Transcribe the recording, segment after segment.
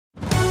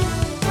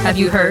Have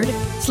you heard?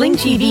 Sling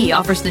TV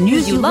offers the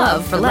news you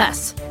love for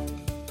less.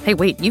 Hey,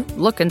 wait, you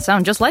look and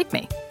sound just like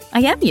me.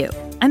 I am you.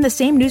 I'm the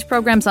same news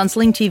programs on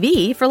Sling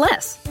TV for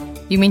less.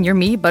 You mean you're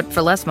me, but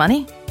for less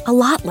money? A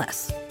lot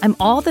less. I'm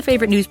all the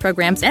favorite news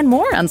programs and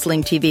more on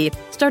Sling TV,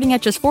 starting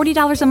at just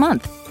 $40 a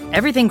month.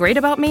 Everything great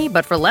about me,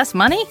 but for less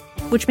money?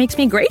 Which makes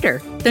me greater,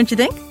 don't you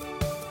think?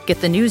 Get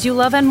the news you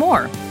love and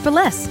more for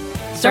less.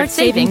 Start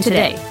saving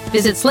today.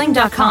 Visit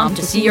sling.com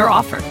to see your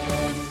offer.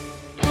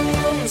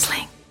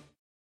 Sling.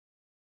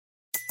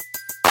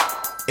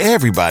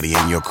 Everybody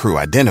in your crew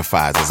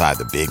identifies as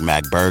either Big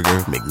Mac Burger,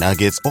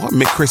 McNuggets, or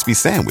McCrispy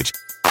Sandwich.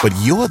 But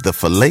you're the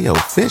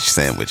Filet-O-Fish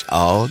Sandwich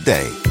all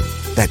day.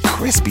 That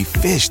crispy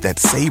fish, that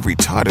savory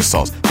tartar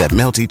sauce, that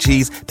melty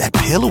cheese, that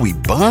pillowy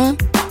bun.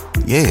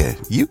 Yeah,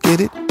 you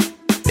get it.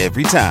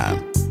 Every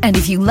time. And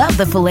if you love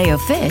the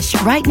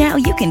Filet-O-Fish, right now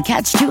you can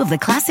catch two of the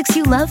classics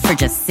you love for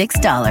just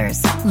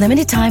 $6.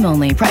 Limited time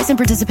only. Price and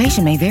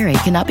participation may vary.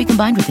 Cannot be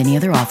combined with any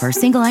other offer.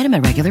 Single item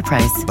at regular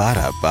price.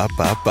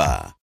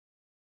 Ba-da-ba-ba-ba.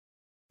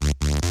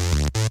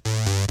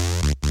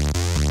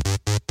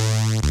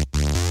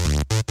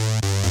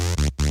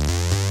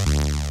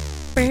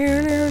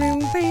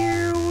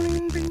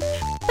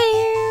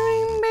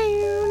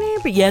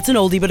 Yeah, it's an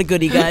oldie but a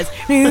goodie, guys.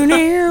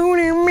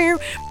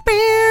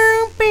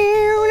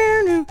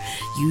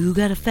 You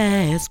got a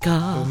fast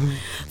car,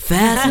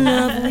 fast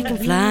enough we can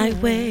fly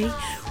away.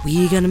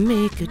 We gotta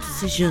make a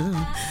decision.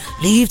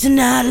 Leave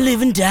tonight or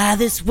live and die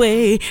this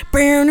way.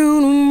 Man,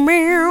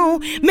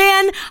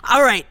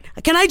 alright,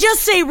 can I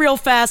just say real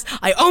fast,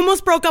 I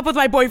almost broke up with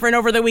my boyfriend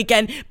over the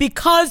weekend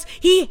because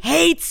he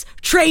hates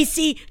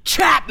Tracy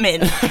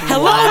Chapman.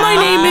 Hello, my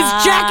name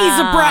is Jackie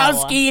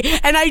Zabrowski,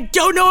 and I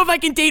don't know if I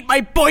can date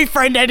my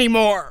boyfriend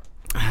anymore.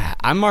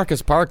 I'm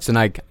Marcus Parks, and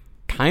I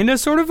kind of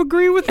sort of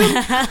agree with him.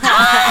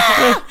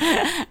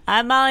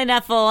 I'm Molly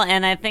Neffel,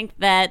 and I think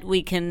that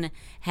we can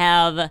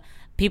have...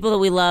 people that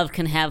we love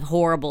can have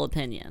horrible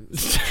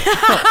opinions.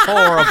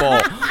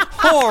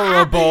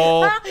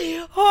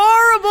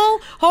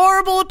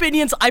 Horrible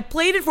opinions. I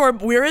played it for him.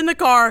 We were in the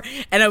car,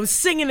 and I was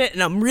singing it,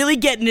 and I'm really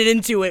getting it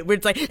into it. Where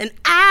it's like, and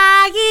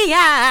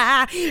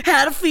I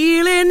had a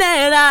feeling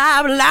that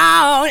I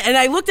belong. And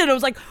I looked at him, I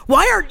was like,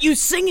 why aren't you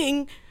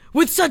singing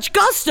with such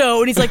gusto?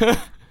 And he's like,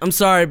 I'm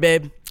sorry,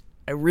 babe.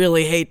 I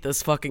really hate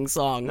this fucking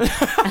song.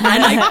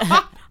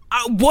 And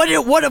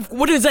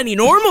what does any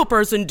normal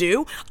person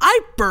do? I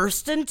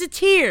burst into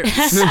tears.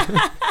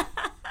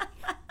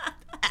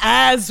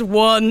 As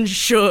one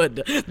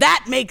should.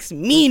 That makes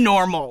me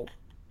normal.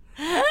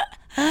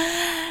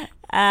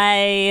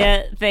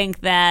 I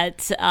think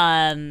that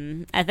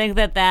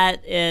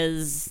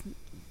is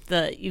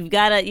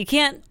you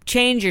can't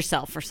change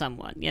yourself for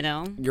someone, you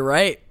know? You're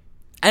right.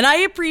 And I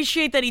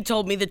appreciate that he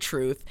told me the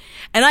truth.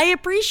 And I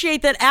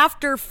appreciate that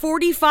after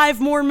 45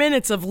 more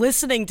minutes of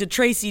listening to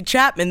Tracy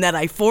Chapman that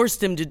I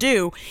forced him to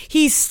do,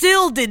 he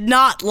still did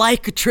not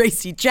like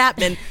Tracy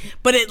Chapman,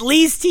 but at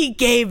least he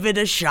gave it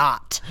a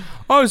shot.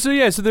 Oh, so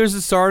there's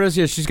this artist.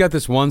 Yeah, she's got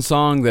this one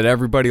song that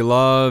everybody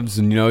loves,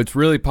 and, it's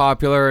really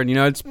popular, and,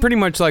 it's pretty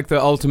much like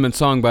the ultimate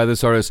song by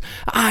this artist.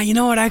 You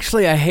know what?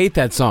 Actually, I hate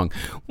that song.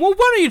 Well,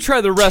 why don't you try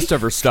the rest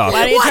of her stuff?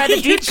 Why don't you try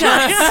the deep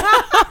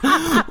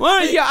cuts?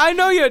 Well, yeah, I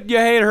know you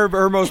hate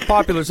her most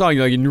popular song.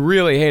 You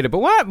really hate it, but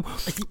why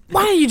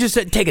don't you just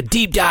take a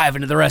deep dive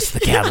into the rest of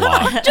the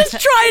catalog? Just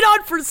try it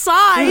on for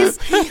size.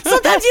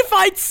 Sometimes you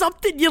find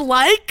something you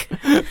like.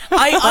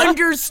 I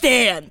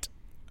understand.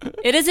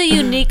 It is a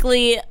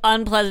uniquely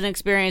unpleasant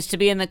experience to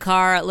be in the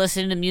car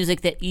listening to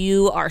music that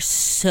you are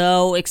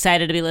so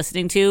excited to be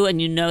listening to,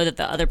 and you know that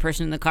the other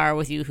person in the car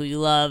with you who you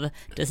love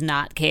does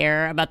not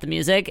care about the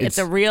music. It's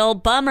a real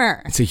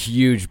bummer. It's a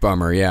huge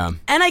bummer, yeah.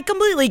 And I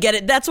completely get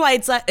it. That's why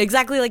it's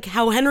exactly like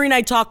how Henry and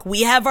I talk.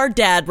 We have our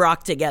dad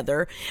rock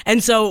together.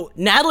 And so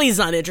Natalie's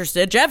not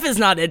interested. Jeff is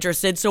not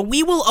interested. So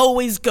we will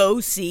always go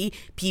see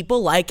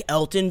people like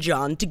Elton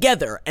John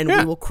together. And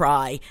we will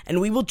cry, and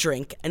we will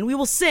drink, and we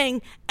will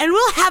sing, and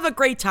we'll have a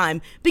great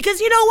time, because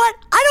you know what?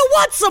 I don't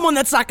want someone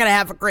that's not going to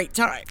have a great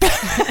time.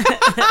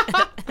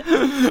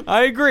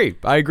 I agree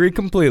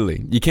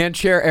completely. You can't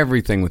share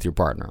everything with your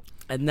partner.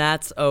 And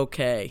that's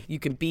okay. You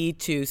can be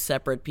two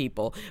separate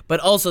people. But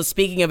also,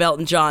 speaking of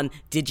Elton John,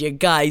 did you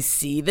guys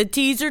see the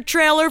teaser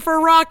trailer for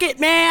Rocket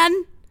Man?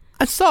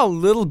 I saw a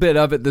little bit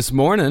of it this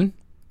morning.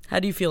 How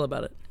do you feel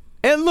about it?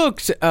 It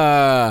looks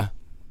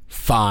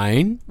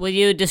fine. Will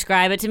you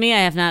describe it to me? I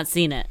have not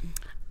seen it.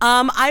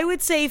 I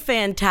would say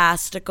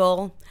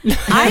fantastical.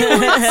 I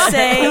would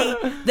say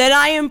that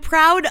I am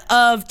proud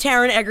of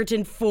Taron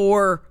Egerton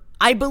for,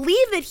 I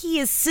believe that he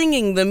is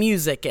singing the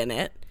music in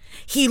it.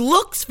 He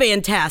looks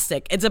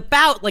fantastic. It's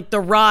about like the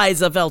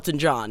rise of Elton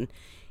John.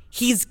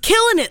 He's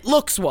killing it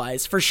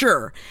looks-wise, for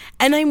sure.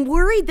 And I'm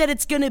worried that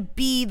it's going to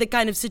be the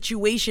kind of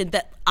situation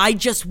that I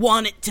just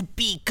want it to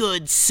be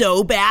good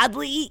so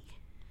badly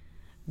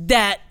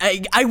that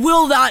I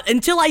will not,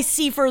 until I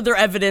see further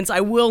evidence, I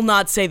will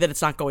not say that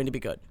it's not going to be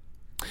good.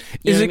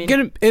 You know Is what it I mean?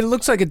 gonna? It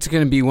looks like it's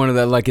gonna be one of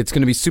the like it's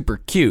gonna be super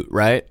cute,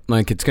 right?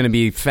 Like it's gonna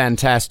be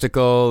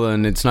fantastical,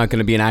 and it's not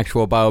gonna be an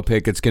actual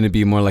biopic. It's gonna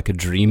be more like a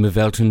dream of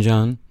Elton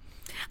John.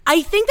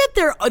 I think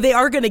that they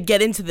are going to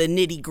get into the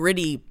nitty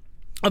gritty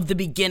of the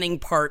beginning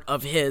part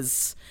of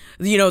his,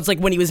 it's like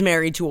when he was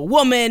married to a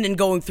woman and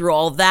going through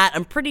all that.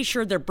 I'm pretty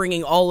sure they're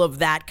bringing all of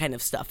that kind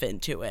of stuff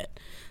into it.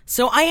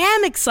 So I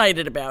am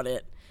excited about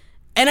it.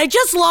 And I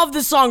just love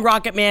the song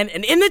Rocket Man.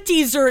 And in the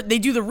teaser, they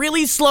do the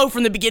really slow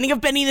from the beginning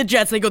of Benny and the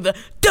Jets. They go the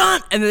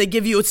dun, and then they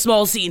give you a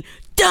small scene.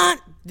 Dun,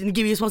 then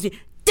give you a small scene.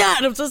 Dun,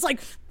 and I'm just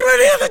like,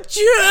 Benny and the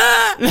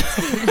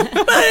Jets!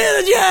 Benny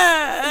and the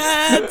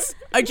Jets!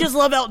 I just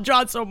love Elton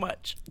John so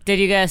much. Did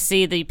you guys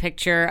see the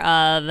picture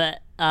of the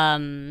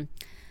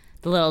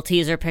little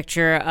teaser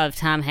picture of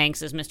Tom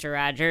Hanks as Mr.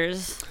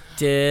 Rogers?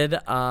 Did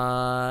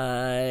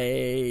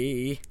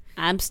I?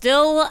 I'm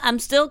still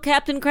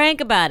Captain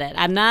Crank about it.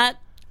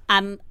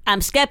 I'm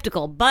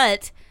skeptical,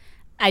 but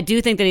I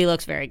do think that he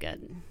looks very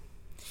good.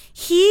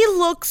 He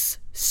looks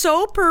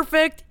so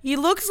perfect. He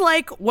looks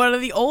like one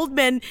of the old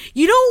men.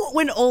 You know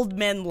when old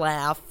men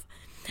laugh,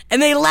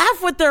 and they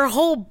laugh with their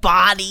whole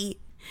body.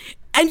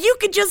 And you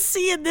can just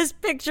see in this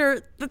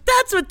picture that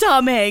that's what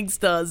Tom Hanks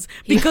does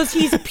because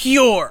he's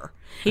pure.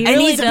 He and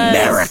really he's does.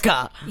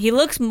 America. He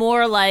looks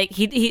more like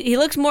he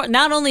looks more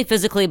not only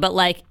physically but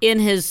like in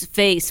his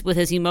face with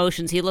his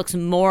emotions. He looks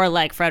more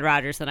like Fred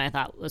Rogers than I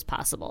thought was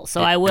possible.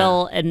 So I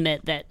will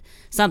admit that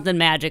something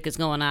magic is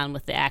going on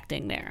with the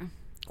acting there.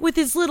 With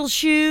his little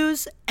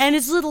shoes and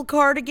his little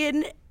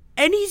cardigan,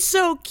 and he's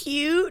so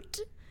cute.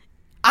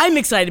 I'm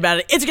excited about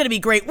it. It's going to be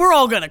great. We're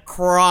all going to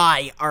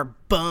cry our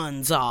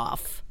buns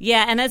off.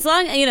 Yeah, and as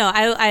long they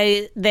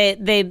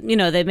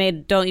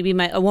made Don't You Be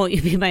My Won't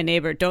You Be My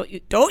Neighbor. Don't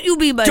you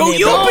be my Don't neighbor.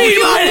 you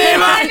be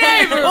my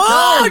neighbor.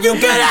 Oh, you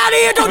get out of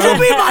here. Don't you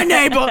be my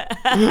neighbor.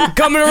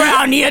 Coming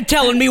around here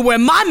telling me where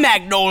my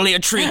magnolia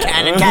tree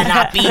can and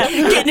cannot be.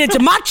 Getting into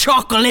my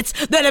chocolates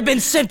that have been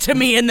sent to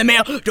me in the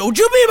mail. Don't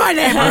you be my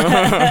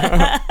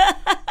neighbor.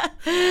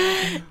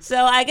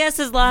 So I guess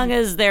as long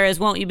as there is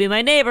Won't You Be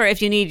My Neighbor,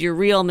 if you need your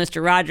real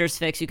Mr. Rogers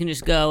fix, you can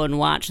just go and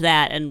watch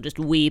that and just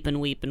weep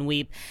and weep and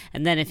weep.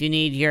 And then if you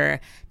need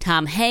your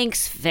Tom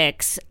Hanks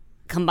fix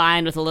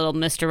combined with a little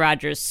Mr.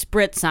 Rogers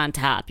spritz on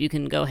top, you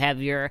can go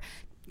have your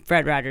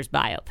Fred Rogers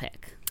biopic.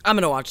 I'm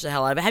going to watch the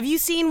hell out of it. Have you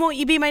seen Won't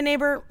You Be My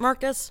Neighbor,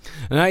 Marcus?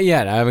 Not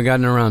yet. I haven't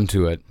gotten around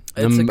to it.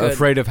 I'm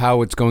afraid of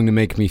how it's going to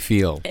make me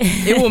feel.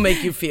 It will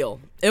make you feel.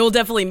 It will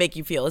definitely make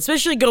you feel,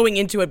 especially going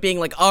into it being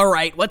like, all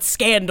right, what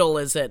scandal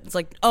is it? It's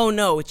like, oh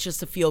no, it's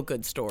just a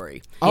feel-good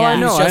story. Oh, Yeah. I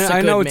know. He's just a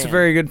I know good it's a man.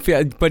 very good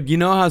feel. But you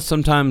know how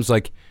sometimes,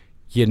 like,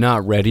 you're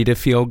not ready to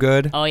feel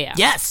good? Oh, yeah.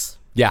 Yes.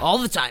 Yeah. All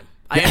the time.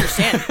 I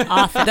understand.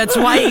 That's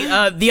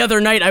why the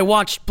other night I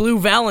watched Blue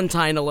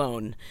Valentine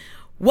alone.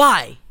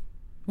 Why?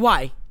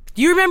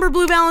 Do you remember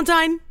Blue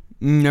Valentine?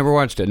 Never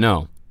watched it,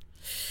 no.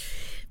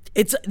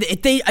 I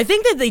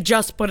think that they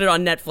just put it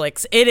on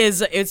Netflix.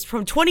 It's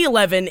from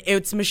 2011.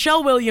 It's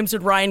Michelle Williams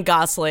and Ryan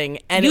Gosling,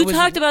 and You it was,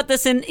 talked about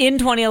this in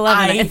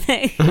 2011, I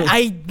think.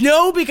 I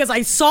know because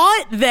I saw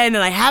it then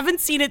and I haven't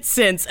seen it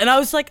since, and I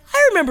was like,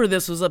 I remember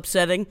this was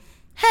upsetting.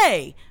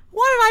 Hey,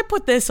 why did I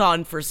put this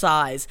on for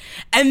size?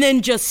 And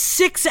then just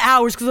 6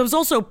 hours, because I was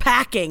also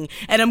packing,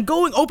 and I'm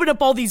open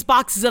up all these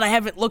boxes that I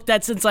haven't looked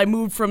at since I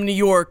moved from New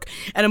York,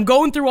 and I'm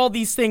going through all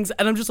these things,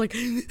 and I'm just like,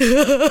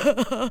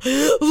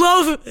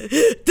 love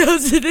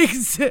doesn't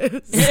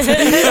exist.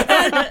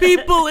 And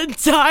people in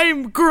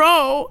time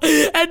grow,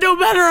 and no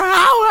matter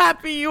how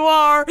happy you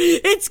are,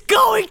 it's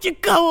going to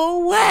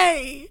go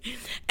away.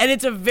 And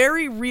it's a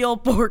very real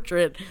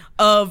portrait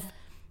of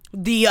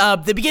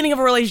the beginning of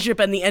a relationship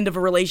and the end of a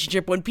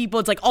relationship, when people,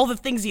 it's like all the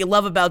things you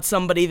love about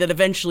somebody that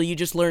eventually you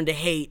just learn to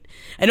hate,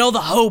 and all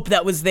the hope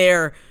that was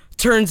there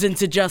turns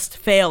into just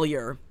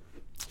failure.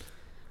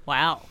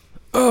 Wow.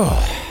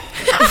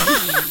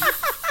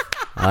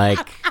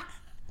 Like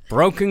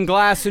broken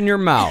glass in your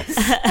mouth.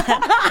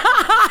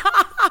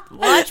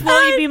 Watch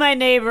Won't You Be My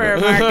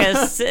Neighbor,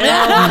 Marcus.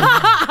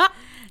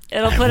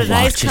 It'll put a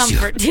nice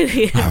comfort to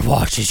you. I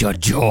watch as your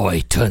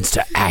joy turns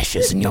to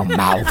ashes in your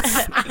mouth.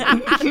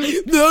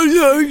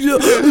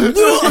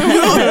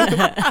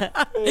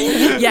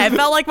 Yeah, it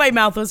felt like my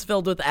mouth was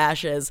filled with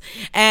ashes.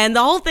 And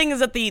the whole thing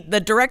is that the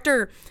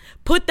director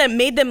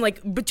made them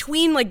like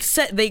between like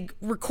they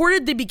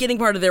recorded the beginning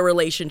part of their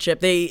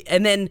relationship. They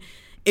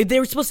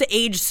were supposed to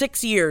age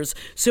 6 years.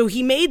 So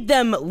he made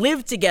them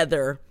live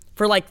together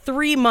for like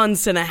 3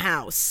 months in a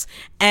house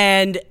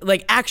and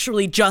like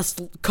actually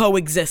just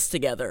coexist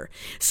together.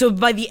 So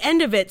by the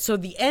end of it,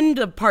 the end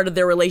of part of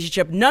their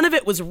relationship, none of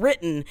it was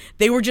written.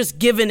 They were just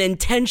given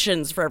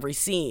intentions for every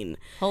scene.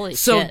 Holy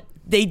shit.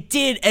 They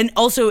did, and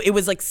also it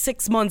was like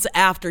 6 months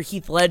after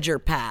Heath Ledger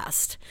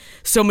passed.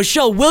 So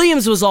Michelle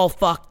Williams was all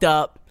fucked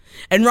up.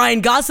 And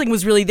Ryan Gosling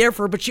was really there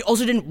for her, but she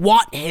also didn't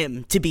want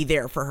him to be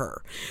there for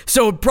her.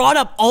 So it brought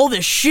up all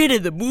this shit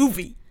in the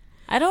movie.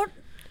 I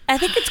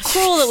think it's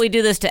cruel that we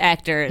do this to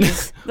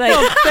actors. Like,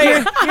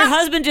 your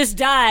husband just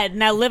died.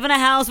 Now live in a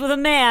house with a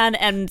man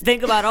and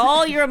think about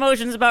all your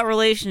emotions about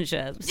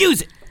relationships.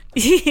 Use it.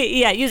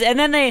 Yeah, and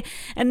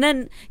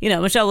then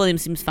Michelle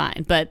Williams seems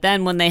fine, but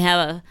then when they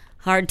have a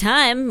hard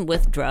time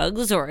with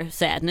drugs or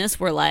sadness,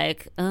 we're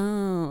like,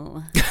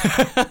 oh.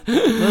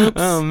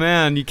 Oh,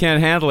 man, you can't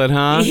handle it,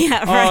 huh?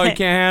 Yeah, Oh, right. you can't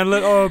handle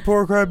it? Oh,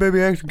 poor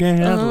crybaby actually can't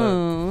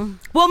handle it.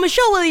 Well,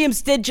 Michelle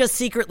Williams did just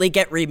secretly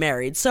get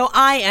remarried, so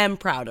I am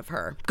proud of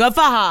her. Good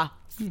for her.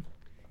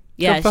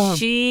 Yeah,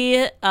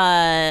 she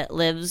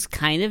lives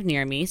kind of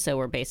near me, so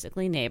we're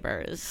basically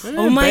neighbors.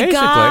 Oh my basically.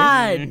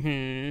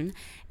 God.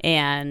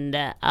 And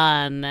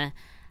I'm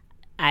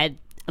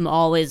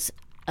always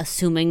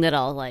assuming that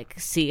I'll like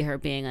see her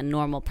being a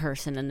normal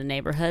person in the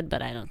neighborhood,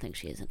 but I don't think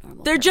she is a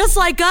normal They're person. just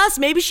like us.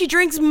 Maybe she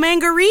drinks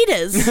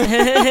margaritas.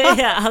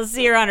 Yeah, I'll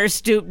see her on her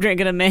stoop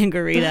drinking a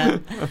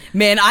margarita.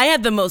 Man, I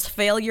had the most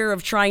failure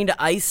of trying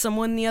to ice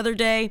someone the other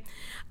day.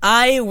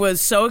 I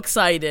was so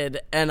excited,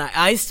 and I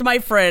iced my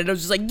friend. I was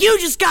just like, you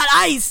just got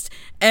iced!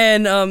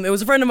 And it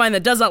was a friend of mine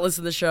that does not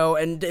listen to the show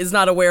and is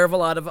not aware of a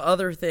lot of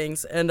other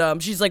things.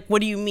 And she's like, what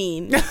do you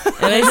mean? And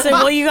I said,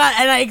 well, you got...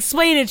 And I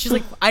explained it. She's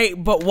like,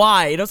 but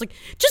why? And I was like,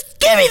 just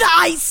give me the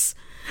ice!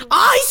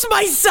 Ice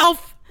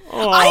myself!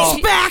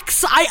 Ice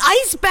backs!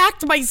 I ice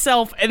backed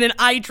myself, and then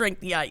I drank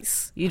the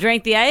ice. You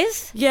drank the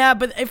ice? Yeah,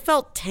 but it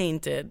felt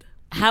tainted.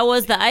 How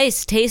was the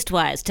ice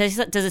taste-wise? Does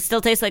it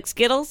still taste like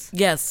Skittles?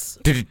 Yes.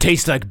 Did it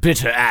taste like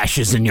bitter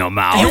ashes in your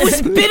mouth? It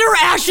was bitter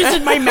ashes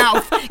in my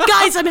mouth.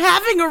 Guys, I'm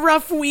having a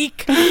rough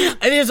week. And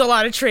there's a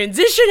lot of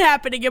transition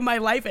happening in my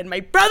life, and my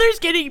brother's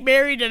getting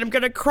married, and I'm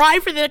going to cry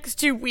for the next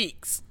 2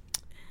 weeks.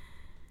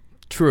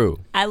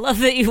 True. I love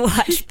that you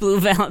watched Blue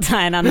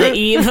Valentine on the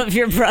eve of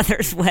your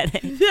brother's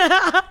wedding.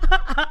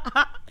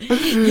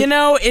 You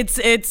know,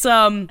 it's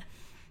a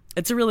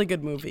really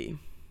good movie.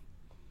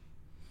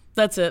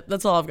 That's it.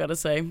 That's all I've got to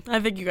say. I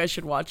think you guys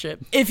should watch it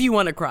if you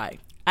want to cry.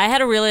 I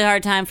had a really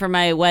hard time for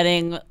my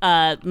wedding.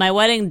 My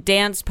wedding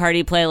dance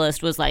party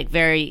playlist was like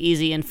very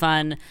easy and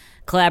fun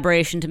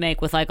collaboration to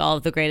make with like all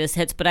of the greatest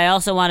hits. But I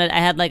also I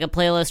had like a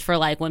playlist for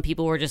like when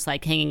people were just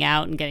like hanging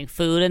out and getting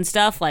food and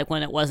stuff, like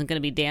when it wasn't going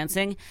to be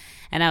dancing.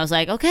 And I was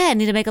like, okay, I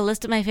need to make a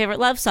list of my favorite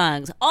love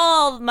songs.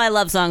 All of my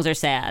love songs are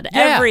sad.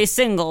 Yeah. Every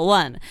single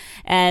one.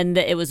 And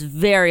it was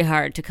very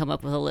hard to come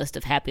up with a list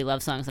of happy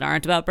love songs that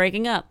aren't about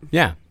breaking up.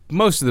 Yeah.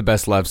 Most of the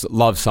best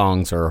love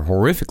songs are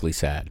horrifically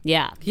sad.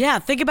 Yeah. Yeah,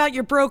 think about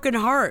your broken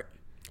heart.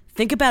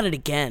 Think about it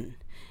again.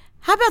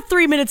 How about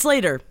 3 minutes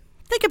later?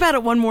 Think about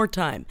it one more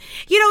time.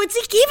 You know, it's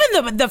like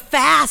even the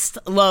fast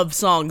love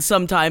songs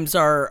sometimes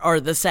are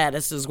the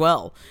saddest as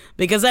well.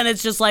 Because then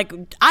it's just like,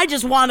 I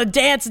just want to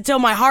dance until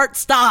my heart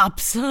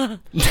stops.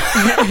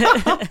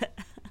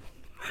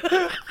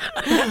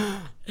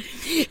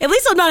 At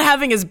least I'm not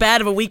having as bad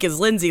of a week as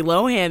Lindsay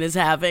Lohan is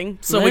having.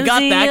 So we got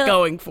that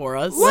going for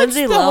us.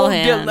 Lindsay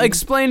Lohan.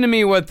 Explain to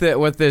me what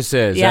this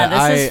is. Yeah,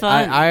 this is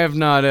fun. I have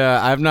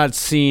not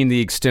seen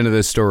the extent of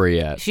this story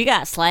yet. She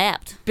got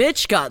slapped.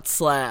 Bitch got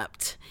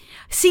slapped.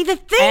 See, the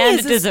thing And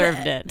is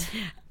deserved that it.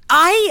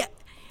 I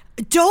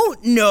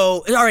don't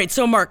know. All right,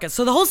 so Marcus,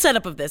 so the whole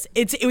setup of this,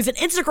 it was an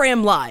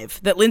Instagram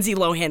live that Lindsay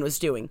Lohan was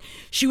doing.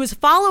 She was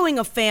following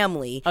a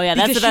family. Oh, yeah,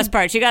 that's because the best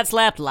part. She got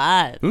slapped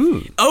live.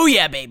 Oh,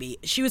 yeah, baby.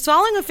 She was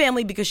following a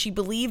family because she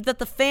believed that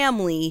the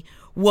family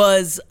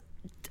was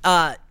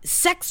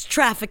sex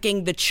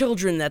trafficking the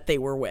children that they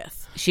were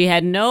with. She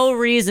had no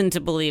reason to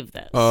believe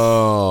this.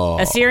 Oh.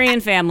 A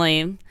Syrian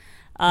family.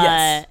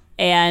 Yes.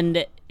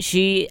 And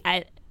she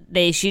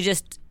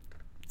just,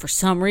 for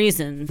some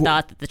reason,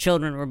 thought that the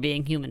children were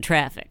being human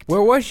trafficked.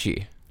 Where was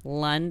she?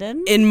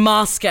 London? In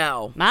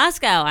Moscow.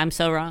 Moscow. I'm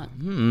so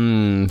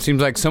wrong.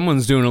 Seems like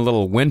someone's doing a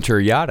little winter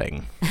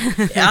yachting.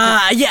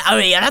 Yeah,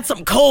 that's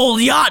some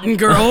cold yachting,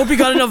 girl. Hope you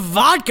got enough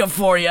vodka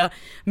for you.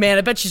 Man,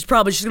 I bet she's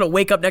going to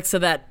wake up next to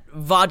that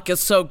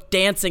vodka-soaked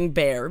dancing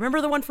bear. Remember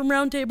the one from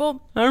Round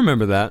Table? I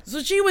remember that.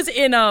 So she was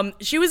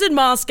in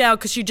Moscow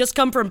because she'd just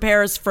come from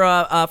Paris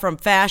from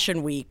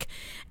Fashion Week.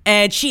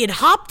 And she had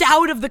hopped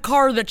out of the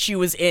car that she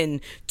was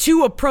in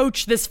to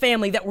approach this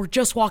family that were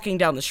just walking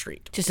down the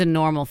street. Just a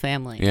normal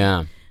family.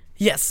 Yeah.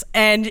 Yes,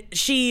 and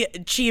she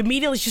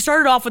immediately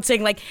started off with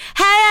saying like,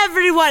 "Hey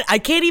everyone!" I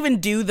can't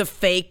even do the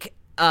fake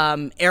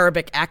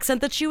Arabic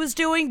accent that she was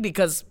doing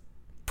because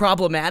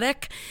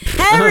problematic.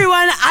 Hey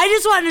everyone! I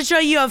just wanted to show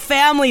you a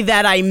family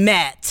that I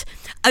met.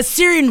 A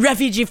Syrian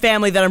refugee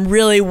family that I'm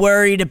really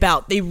worried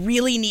about. They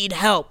really need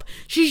help.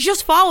 She's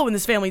just following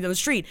this family down the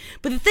street.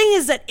 But the thing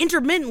is that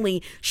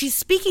intermittently, she's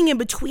speaking in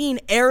between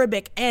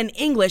Arabic and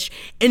English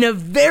in a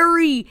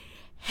very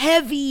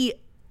heavy,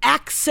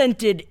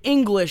 accented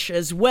English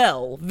as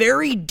well.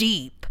 Very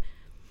deep.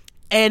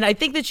 And I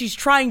think that she's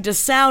trying to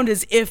sound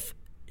as if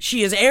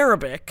she is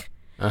Arabic.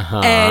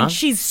 And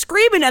she's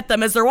screaming at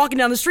them as they're walking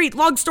down the street.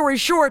 Long story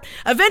short,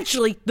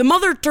 eventually the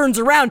mother turns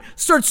around,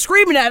 starts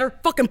screaming at her,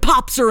 fucking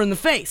pops her in the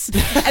face.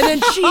 And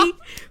then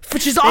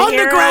she's on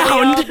the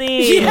ground.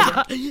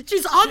 Yeah,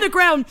 she's on the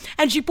ground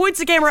and she points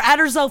the camera at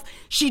herself.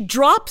 She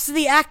drops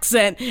the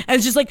accent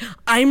and she's like,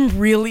 I'm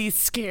really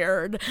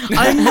scared.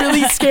 I'm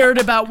really scared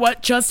about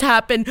what just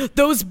happened.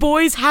 Those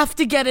boys have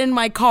to get in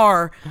my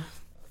car.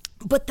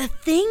 But the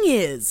thing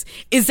is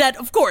that,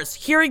 of course,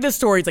 hearing the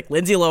stories, like,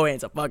 Lindsay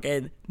Lohan's a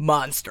fucking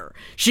monster.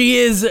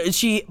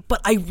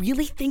 But I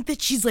really think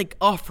that she's, like,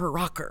 off her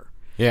rocker.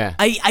 Yeah.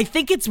 I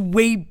think it's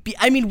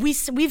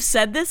we've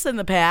said this in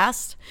the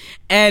past,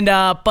 and,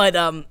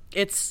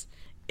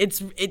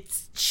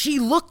 she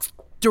looks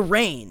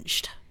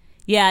deranged.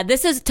 Yeah,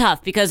 this is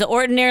tough because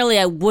ordinarily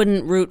I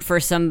wouldn't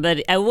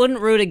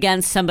root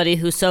against somebody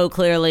who so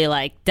clearly,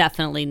 like,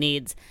 definitely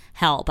needs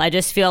help. I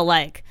just feel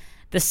like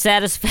the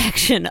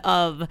satisfaction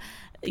of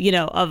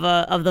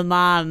the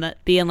mom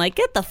being like,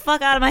 get the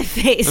fuck out of my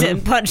face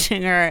and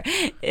punching her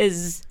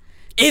is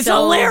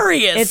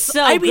hilarious. It's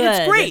so good.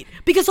 It's great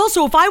because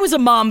also if I was a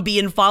mom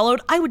being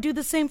followed, I would do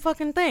the same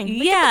fucking thing.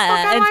 Like, yeah, get the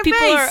fuck out of my people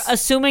face. are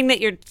assuming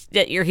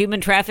that you're human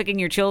trafficking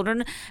your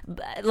children,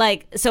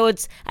 like, so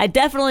I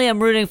definitely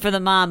am rooting for the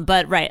mom,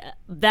 but right,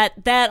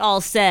 that all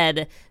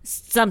said,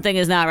 something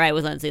is not right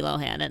with Lindsay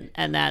Lohan,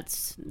 and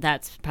that's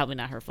probably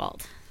not her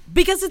fault.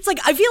 Because it's like,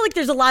 I feel like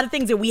there's a lot of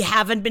things that we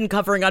haven't been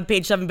covering on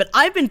Page 7, but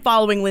I've been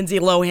following Lindsay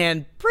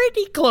Lohan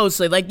pretty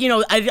closely. Like,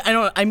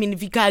 I mean,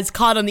 if you guys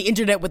caught on the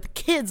internet what the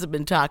kids have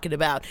been talking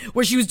about,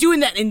 where she was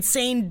doing that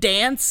insane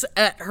dance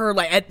at her,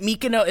 like, at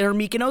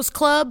Mykonos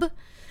club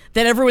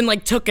that everyone,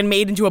 like, took and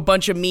made into a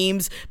bunch of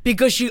memes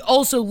because she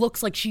also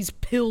looks like she's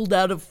pilled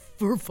out of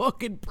her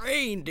fucking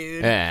brain,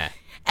 dude. Yeah.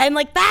 And,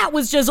 like, that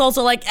was just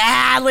also like,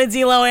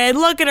 Lindsay Lohan,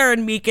 look at her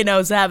in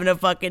Mykonos having a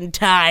fucking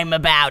time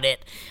about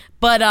it.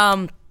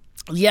 But,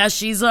 yeah,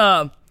 she's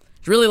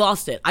really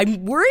lost it.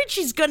 I'm worried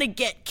she's gonna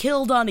get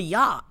killed on a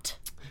yacht.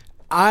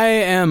 I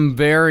am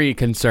very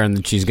concerned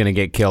that she's going to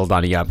get killed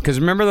on a yacht. Because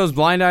remember those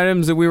blind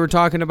items that we were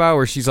talking about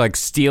where she's like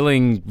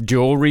stealing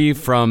jewelry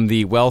from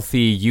the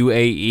wealthy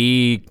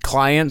UAE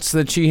clients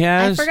that she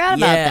has? I forgot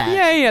about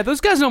that. Yeah.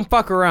 Those guys don't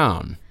fuck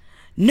around.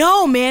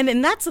 No, man.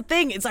 And that's the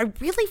thing is I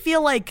really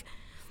feel like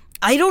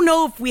I don't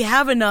know if we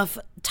have enough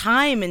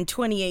time in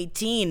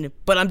 2018,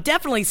 but I'm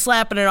definitely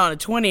slapping it on a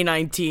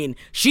 2019.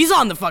 She's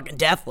on the fucking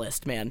death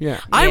list, man.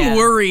 Yeah. I'm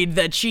worried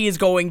that she is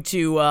going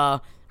to,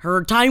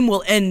 her time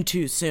will end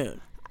too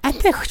soon. I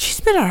think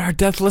she's been on our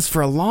death list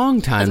for a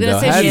long time, I was gonna though,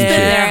 say hasn't she's been she?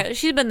 there.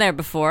 She's been there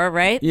before,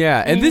 right?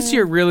 Yeah, and this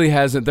year really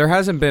hasn't. There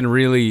hasn't been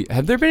really.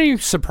 Have there been any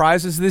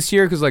surprises this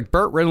year? Because like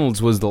Burt Reynolds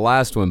was the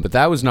last one, but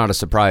that was not a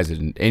surprise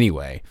in any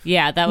way.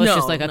 Yeah, that was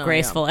just like a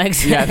graceful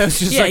exit. Yeah, that was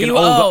just like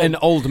an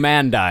old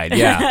man died.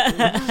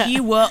 Yeah, He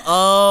was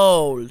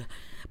old.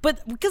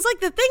 But because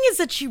like the thing is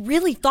that she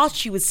really thought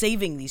she was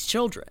saving these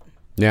children.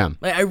 yeah.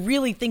 Like, I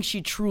really think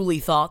she truly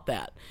thought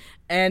that.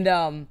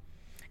 And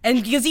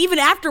because even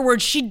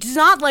afterwards, she's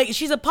not like,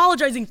 she's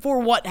apologizing for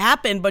what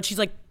happened, but she's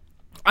like,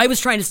 I was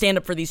trying to stand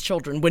up for these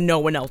children when no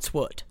one else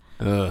would.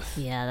 Ugh.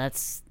 Yeah,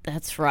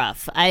 that's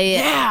rough.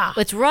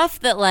 It's rough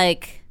that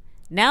like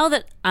now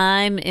that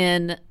I'm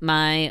in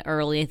my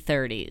early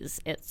 30s,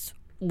 it's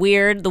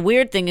weird. The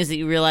weird thing is that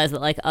you realize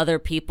that like other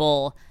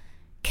people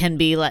can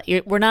be like,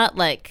 we're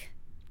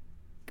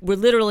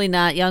literally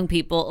not young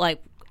people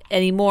like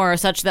anymore,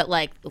 such that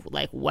like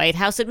White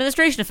House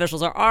administration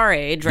officials are our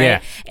age, right?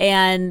 Yeah.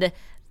 And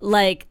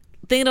like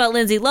thinking about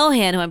Lindsay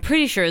Lohan, who I'm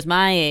pretty sure is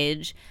my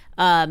age.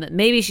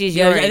 Maybe she's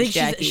your age, I think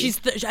Jackie.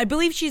 I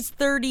believe she's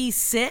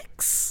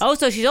 36. Oh,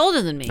 so she's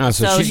older than me. Oh,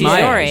 so she's she's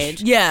my your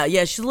age. age.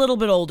 Yeah, she's a little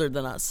bit older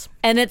than us.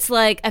 And it's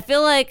like, I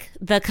feel like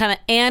the kind of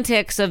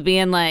antics of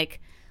being like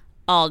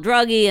all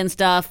druggy and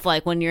stuff,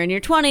 like when you're in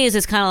your 20s,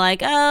 it's kind of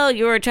like, oh,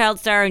 you're a child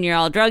star and you're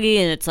all druggy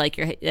and it's like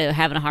you're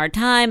having a hard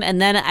time.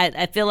 And then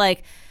I feel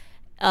like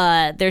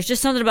there's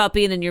just something about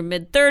being in your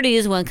mid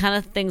 30s when kind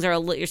of things are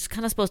you're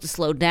kind of supposed to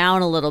slow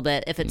down a little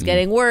bit. If it's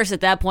getting worse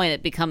at that point,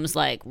 it becomes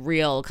like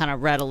real kind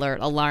of red alert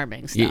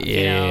alarming stuff.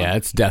 Yeah,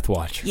 it's Death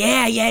Watch.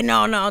 Yeah,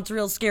 no, it's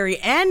real scary.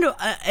 And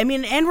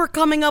and we're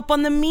coming up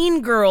on the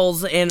Mean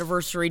Girls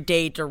anniversary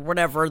date or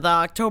whatever, the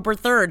October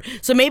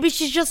 3rd. So maybe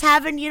she's just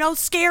having,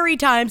 scary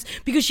times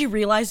because she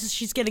realizes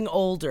she's getting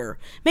older.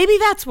 Maybe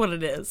that's what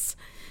it is.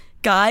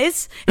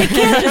 Guys, it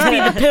can't just be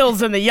the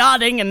pills and the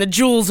yachting and the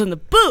jewels and the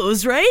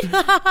booze, right?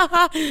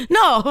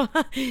 No,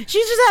 she's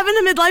just having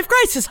a midlife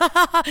crisis.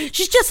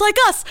 She's just like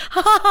us.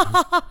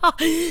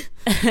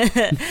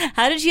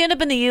 How did she end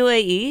up in the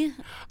UAE?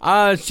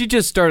 She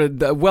just started.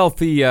 The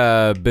wealthy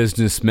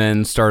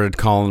businessmen started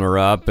calling her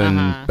up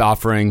and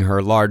offering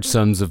her large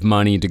sums of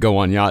money to go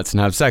on yachts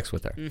and have sex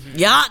with her. Mm-hmm.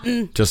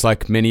 Yachting. Just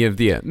like many of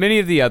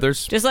the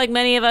others. Just like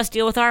many of us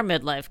deal with our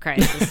midlife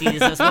crises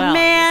as well.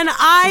 Man,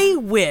 I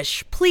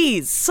wish,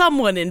 please,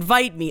 someone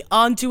invite me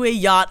onto a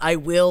yacht. I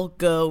will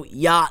go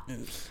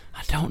yachting.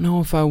 I don't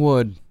know if I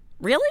would.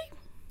 Really?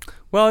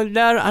 Well,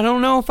 I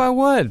don't know if I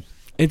would.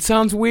 It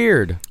sounds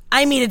weird.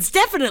 I mean, it's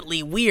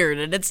definitely weird,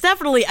 and it's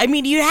definitely,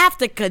 you have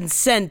to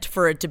consent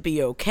for it to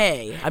be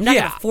okay. I'm not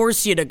going to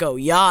force you to go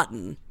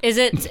yachting. Is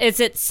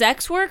it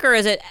sex work or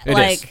is it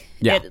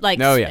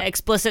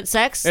explicit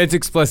sex? It's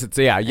explicit.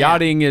 So yeah,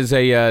 yachting is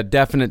a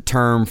definite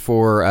term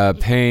for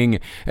paying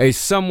a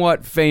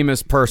somewhat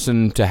famous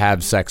person to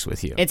have sex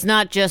with you. It's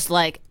not just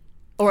like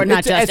Or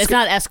not it's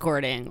not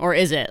escorting, or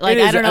is it? Like,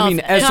 I don't know.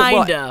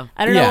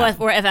 I don't know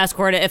if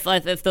escort,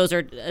 if those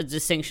are a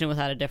distinction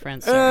without a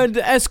difference.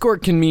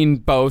 Escort can mean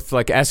both.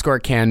 Like,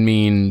 escort can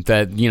mean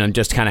that,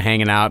 just kind of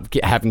hanging out,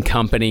 having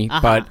company.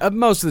 But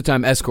most of the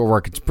time, escort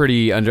work, it's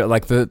pretty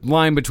like the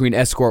line between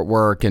escort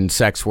work and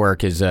sex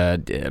work is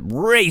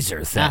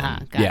razor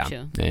thin. Got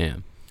you. Yeah.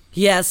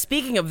 Yeah,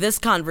 speaking of this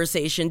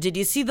conversation, did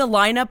you see the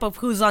lineup of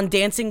who's on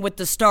Dancing with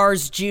the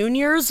Stars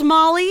Juniors,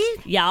 Molly?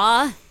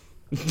 Yeah.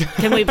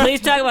 Can we please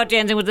talk about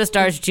Dancing with the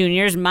Stars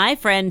Juniors? My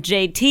friend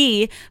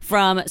JT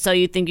from So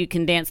You Think You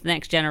Can Dance the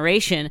Next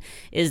Generation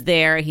is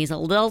there. He's a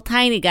little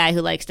tiny guy who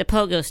likes to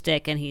pogo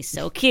stick, and he's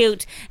so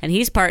cute. And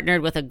he's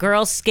partnered with a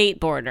girl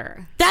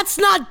skateboarder. That's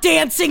not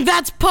dancing,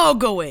 that's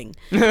pogoing.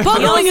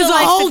 Pogoing is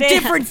a whole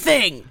different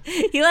thing.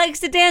 He likes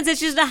to dance. It's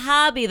just a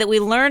hobby that we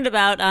learned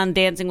about on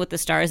Dancing with the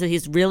Stars, that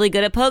he's really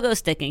good at pogo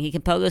sticking. He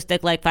can pogo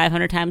stick like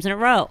 500 times in a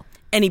row.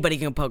 Anybody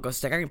can pogo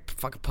stick. I can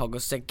fucking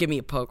pogo stick. Give me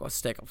a pogo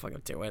stick. I'll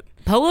fucking do it.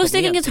 Pogo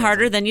sticking is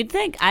harder than you'd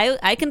think.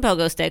 I can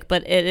pogo stick,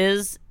 but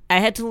I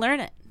had to learn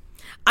it.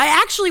 I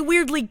actually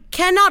weirdly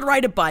cannot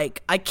ride a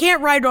bike. I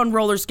can't ride on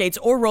roller skates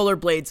or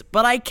rollerblades,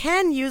 but I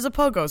can use a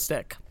pogo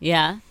stick.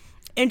 Yeah.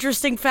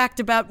 Interesting fact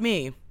about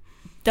me.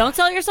 Don't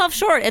sell yourself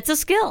short. It's a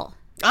skill.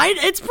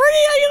 It's pretty,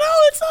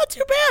 it's not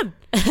too bad.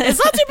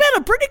 It's not too bad.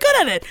 I'm pretty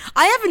good at it.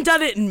 I haven't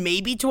done it in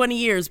maybe 20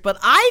 years, but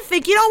I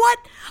think, you know what?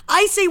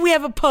 I say we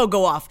have a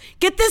pogo off.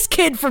 Get this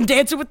kid from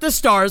Dancing with the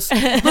Stars.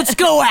 Let's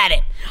go at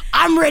it.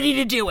 I'm ready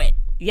to do it.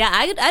 Yeah,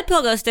 I'd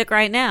pogo stick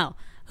right now.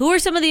 Who are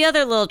some of the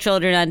other little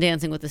children on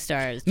Dancing with the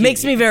Stars?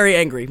 Makes me very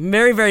angry.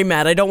 Very, very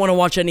mad. I don't want to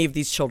watch any of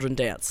these children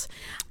dance.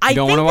 You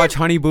don't want to watch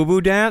Honey Boo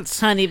Boo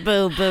dance? Honey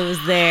Boo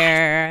Boo's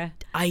there.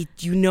 I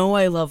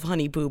love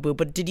Honey Boo Boo,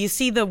 but did you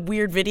see the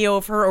weird video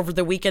of her over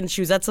the weekend?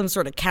 She was at some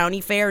sort of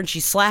county fair and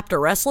she slapped a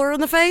wrestler in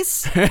the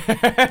face. Yeah,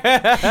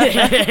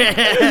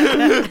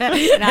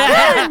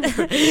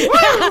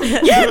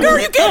 girl,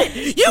 you get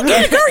it. You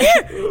get it, girl.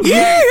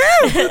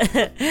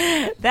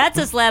 Yeah. That's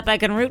a slap I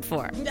can root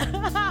for.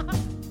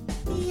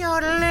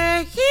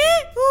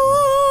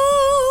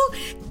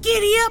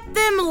 Giddy up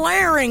them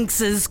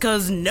larynxes,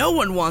 cause no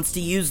one wants to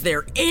use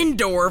their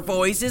indoor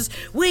voices.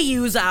 We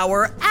use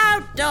our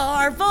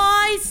outdoor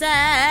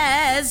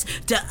voices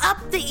to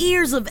up the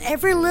ears of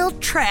every little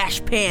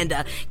trash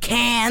panda.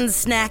 Can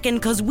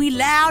snacking, cause we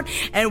loud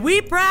and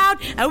we proud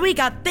and we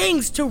got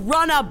things to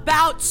run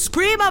about,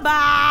 scream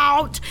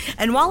about.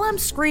 And while I'm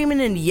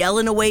screaming and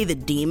yelling away the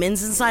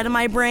demons inside of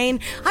my brain,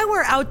 I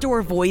wear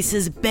outdoor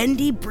voices,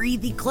 bendy,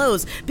 breathy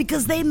clothes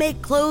because they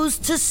make clothes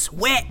to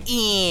sweat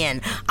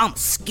in. I'm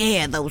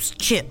scare those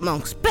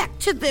chipmunks back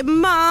to their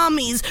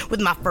mommies with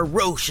my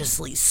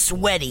ferociously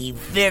sweaty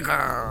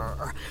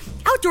vigor.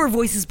 Outdoor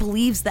Voices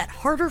believes that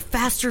harder,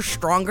 faster,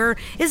 stronger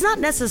is not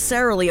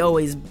necessarily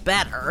always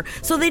better,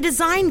 so they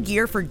design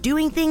gear for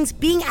doing things,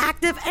 being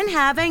active, and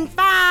having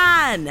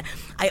fun.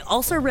 I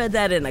also read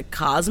that in a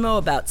Cosmo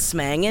about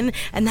smangin',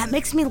 and that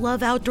makes me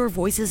love Outdoor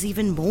Voices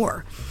even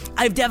more.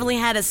 I've definitely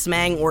had a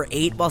smang or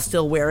 8 while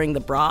still wearing the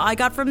bra I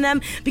got from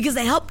them because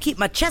they help keep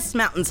my chest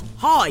mountains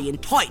high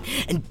and tight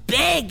and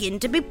begging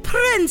to be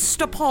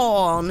pranced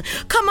upon.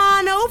 Come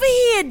on over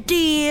here,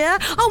 dear.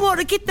 I want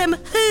to get them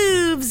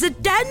hooves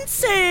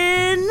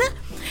a-dancing.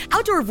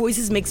 Outdoor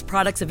Voices makes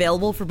products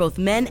available for both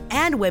men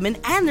and women,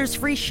 and there's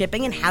free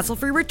shipping and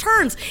hassle-free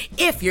returns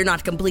if you're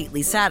not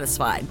completely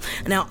satisfied.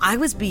 Now, I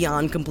was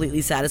beyond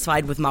completely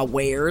satisfied with my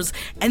wares,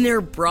 and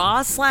their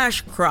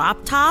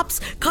bra/crop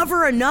tops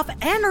cover enough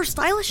and are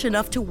stylish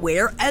enough to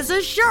wear as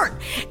a shirt.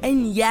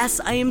 And yes,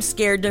 I am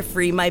scared to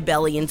free my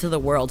belly into the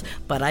world,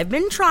 but I've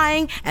been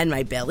trying, and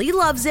my belly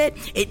loves it.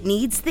 It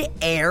needs the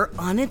air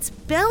on its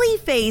belly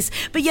face.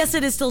 But yes,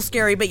 it is still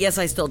scary, but yes,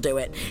 I still do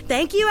it.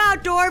 Thank you,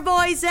 Outdoor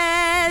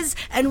Voices!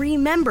 And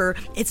remember,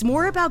 it's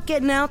more about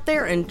getting out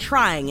there and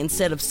trying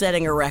instead of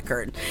setting a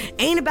record.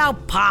 Ain't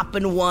about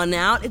popping one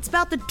out, it's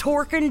about the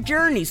torque and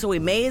journey, so we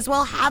may as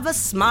well have a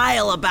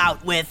smile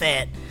about with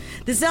it.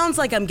 This sounds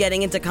like I'm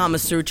getting into Kama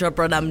Sutra,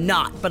 but I'm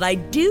not. But I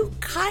do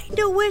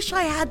kinda wish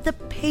I had the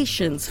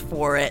patience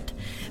for it.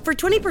 For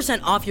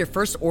 20% off your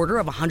first order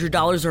of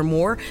 $100 or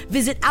more,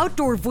 visit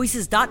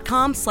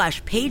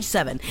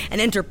outdoorvoices.com/page7 and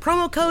enter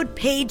promo code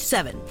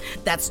page7.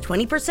 That's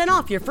 20%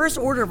 off your first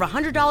order of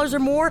 $100 or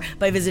more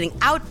by visiting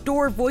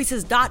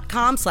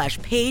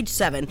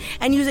outdoorvoices.com/page7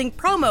 and using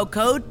promo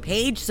code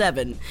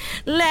page7.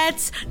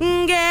 Let's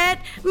get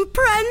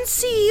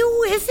prancy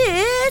with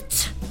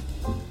it.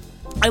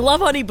 I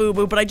love Honey Boo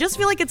Boo, but I just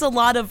feel like it's a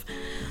lot of...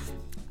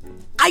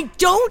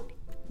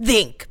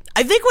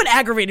 I think what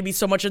aggravated me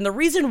so much, and the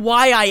reason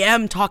why I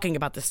am talking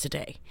about this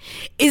today,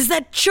 is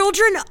that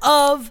children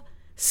of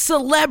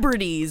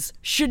celebrities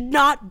should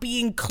not be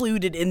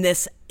included in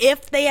this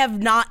if they have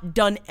not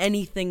done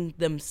anything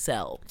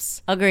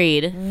themselves.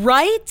 Agreed.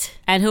 Right?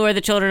 And who are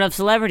the children of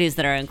celebrities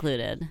that are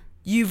included?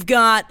 You've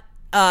got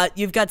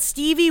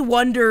Stevie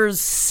Wonder's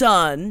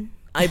son,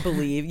 I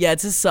believe. Yeah,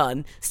 it's his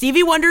son.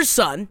 Stevie Wonder's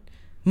son,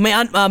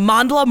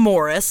 Mandla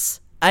Morris.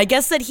 I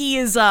guess that he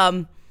is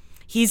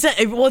He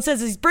said, well, it says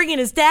he's bringing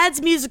his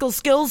dad's musical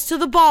skills to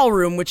the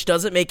ballroom, which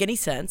doesn't make any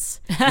sense.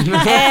 And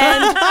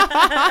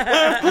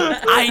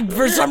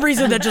for some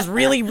reason, that just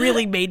really,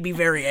 really made me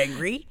very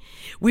angry.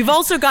 We've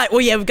also got,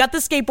 we've got the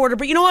skateboarder,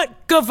 but you know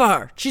what? Good for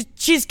her.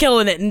 She's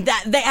killing it. And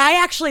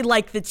I actually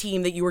like the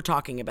team that you were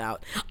talking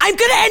about. I'm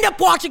going to end up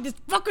watching this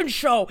fucking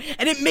show,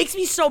 and it makes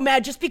me so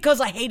mad just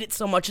because I hate it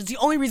so much. It's the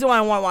only reason why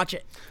I want to watch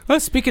it. Well,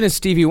 speaking of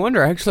Stevie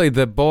Wonder, actually,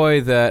 the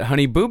boy that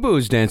Honey Boo Boo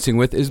is dancing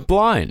with is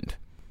blind.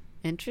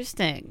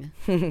 Interesting.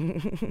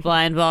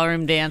 Blind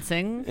ballroom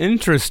dancing.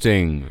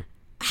 Interesting.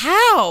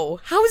 How?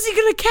 How is he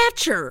going to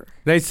catch her?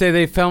 They say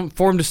they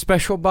formed a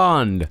special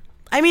bond.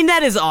 I mean,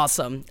 that is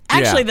awesome.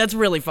 Actually, that's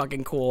really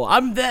fucking cool. All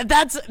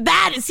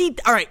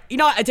right, you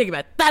know what? I take it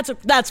back.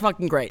 That's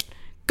fucking great.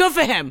 Good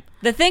for him.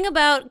 The thing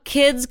about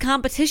kids'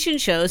 competition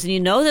shows, and you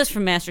know this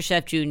from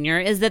MasterChef Junior,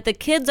 is that the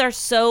kids are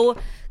so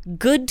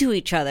good to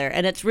each other,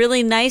 and it's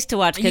really nice to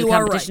watch kid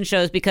competition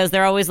shows because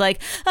they're always like,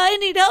 I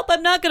need help,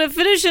 I'm not gonna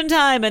finish in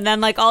time, and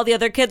then like all the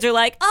other kids are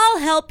like, I'll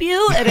help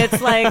you, and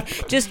it's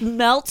like just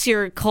melts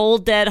your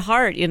cold dead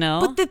heart, you know.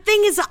 But the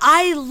thing is,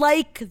 I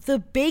like the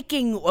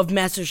baking of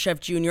MasterChef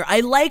Junior.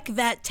 I like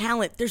that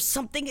talent. There's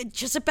something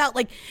just about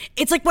like,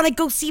 it's like when I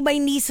go see my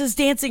niece's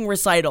dancing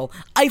recital,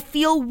 I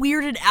feel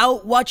weirded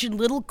out watching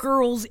little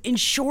girls in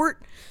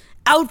short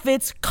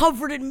outfits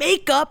covered in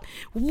makeup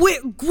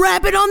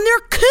grabbing on their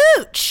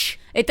cooch.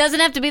 It doesn't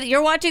have to be that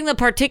you're watching the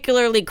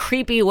particularly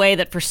creepy way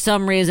that for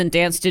some reason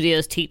dance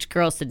studios teach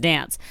girls to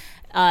dance,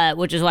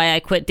 which is why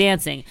I quit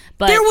dancing.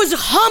 But there was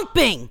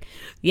humping.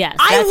 Yes,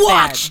 I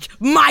watched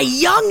my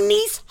young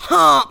niece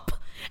hump,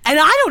 and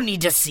I don't need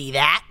to see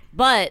that.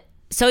 But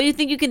so you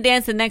think you can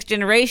dance the next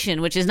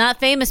generation, which is not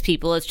famous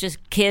people, it's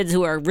just kids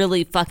who are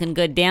really fucking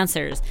good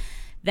dancers.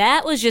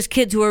 That was just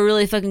kids who are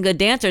really fucking good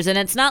dancers, and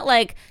it's not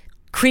like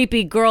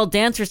creepy girl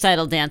dance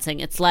recital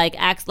dancing. It's like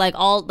acts like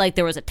all like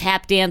there was a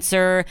tap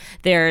dancer,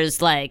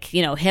 there's like,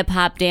 you know, hip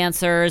hop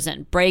dancers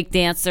and break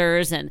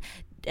dancers, and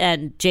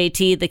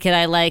JT, the kid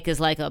I like, is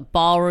like a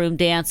ballroom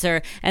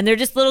dancer, and they're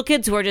just little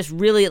kids who are just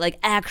really like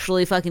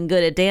actually fucking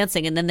good at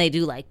dancing. And then they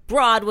do like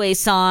Broadway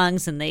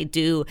songs, and they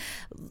do,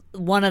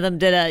 one of them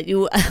did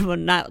well,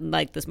 not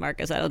like this,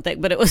 Marcus, I don't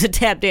think, but it was a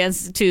tap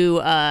dance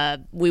to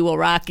We Will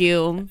Rock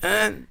You.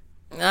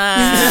 Yeah,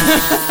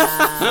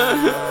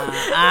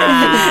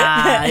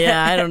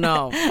 I don't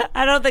know.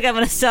 I don't think I'm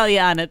going to sell you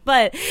on it,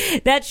 but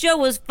that show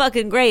was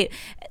fucking great.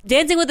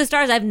 Dancing with the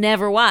Stars I've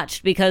never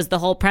watched because the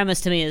whole premise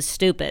to me is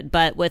stupid,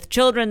 but with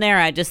children there,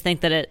 I just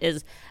think that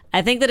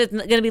I think that it's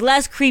going to be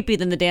less creepy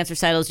than the dance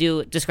recitals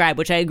you describe,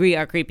 which I agree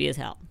are creepy as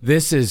hell.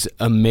 This is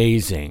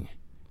amazing.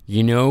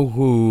 You know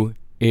who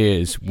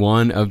is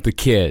one of the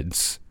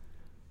kids?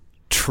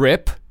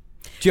 Trip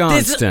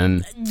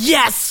Johnston.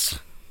 Yes!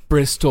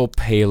 Bristol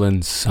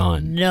Palin's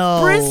son. No.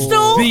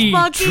 Bristol The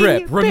fucking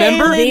Trip.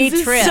 Remember? Palin's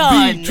The Trip.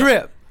 son. The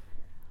Trip.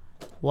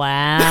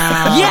 Wow.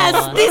 Yes,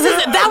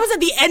 that was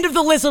at the end of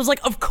the list. I was like,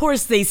 of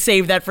course they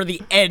saved that for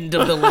the end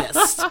of the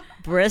list.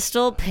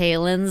 Bristol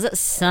Palin's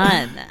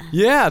son.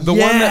 Yeah, the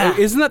one that,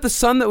 isn't that the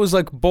son that was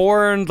like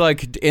born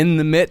like in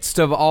the midst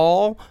of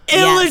all?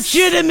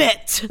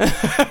 Illegitimate.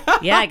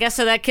 Yeah, I guess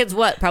so. That kid's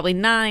what? Probably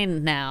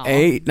 9 now.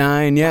 8,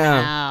 9,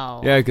 yeah.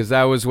 Wow. Yeah, because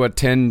that was what,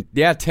 10?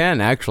 Yeah, 10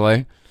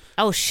 actually.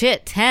 Oh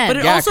shit, 10. But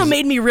it also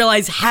made me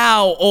realize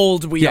how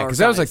old we are. Yeah, because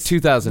that was like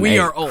 2008. We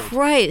are old.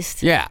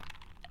 Christ. Yeah.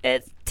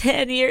 It's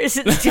 10 years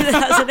since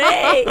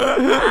 2008.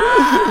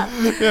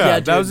 Yeah,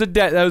 that was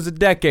a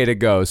decade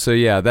ago. So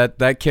yeah,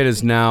 that kid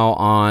is now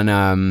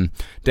on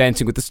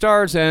Dancing with the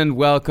Stars, and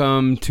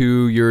welcome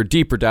to your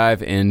deeper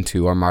dive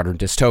into our modern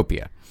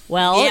dystopia.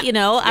 Well, Yeah. you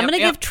know, I'm going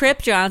to give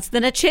Trip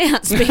Johnston a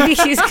chance. Maybe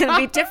he's going to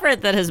be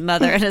different than his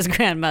mother and his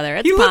grandmother.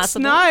 It's He looks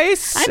possible.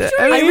 nice. I'm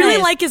sure I he's really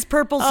nice. like his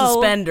purple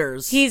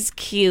suspenders. He's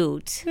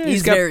cute.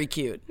 He's got- very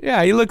cute.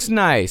 Yeah, he looks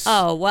nice.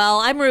 Oh,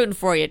 well, I'm rooting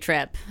for you,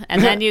 Trip.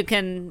 And then you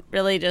can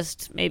really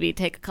just maybe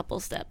take a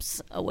couple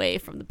steps away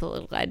from the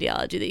political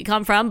ideology that you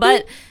come from.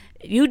 But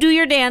you do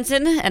your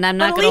dancing, and I'm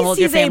not But going at to hold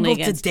least your he's family able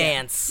to against you.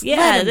 dance. Yeah,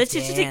 Let him that's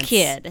just a dance.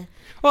 kid.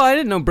 Well, I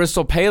didn't know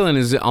Bristol Palin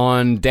is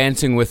on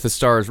Dancing with the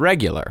Stars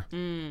regular.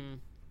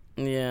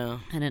 Yeah.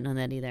 I didn't know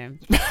that either.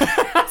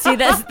 See,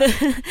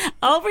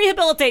 I'll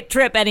rehabilitate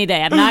Trip any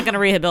day. I'm not going to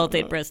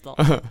rehabilitate Bristol.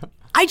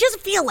 I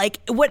just feel like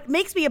what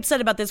makes me upset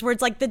about this, where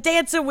it's like the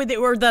dancer with it,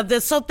 or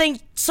so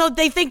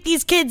they think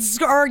these kids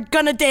are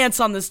gonna dance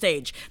on the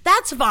stage.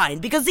 That's fine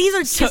because these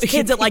are just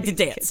kids that like to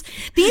dance.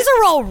 These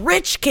are all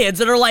rich kids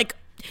that are like,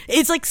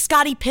 it's like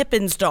Scottie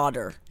Pippen's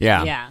daughter.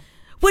 Yeah. Yeah.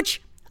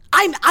 Which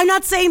I'm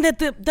not saying that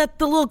the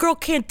little girl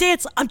can't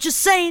dance. I'm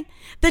just saying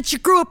that she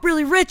grew up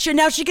really rich and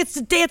now she gets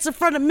to dance in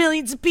front of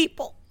millions of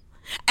people.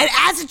 And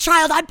as a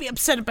child, I'd be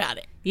upset about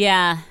it.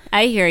 Yeah,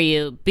 I hear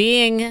you.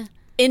 Being,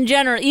 in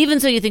general,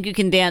 even so you think you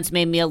can dance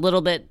made me a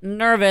little bit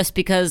nervous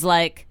because,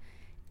 like,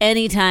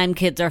 anytime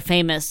kids are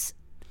famous,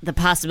 the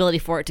possibility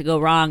for it to go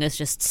wrong is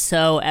just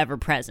so ever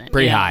present.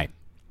 Pretty you know? high.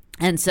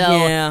 And so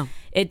Yeah.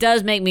 it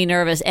does make me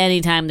nervous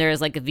anytime there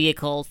is like a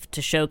vehicle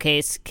to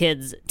showcase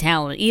kids'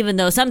 talent, even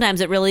though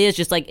sometimes it really is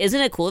just like,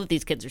 isn't it cool that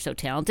these kids are so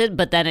talented?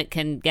 But then it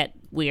can get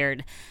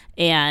weird.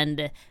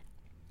 And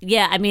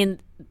yeah, I mean,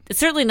 it's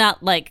certainly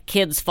not like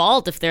kids'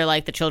 fault if they're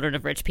like the children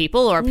of rich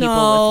people or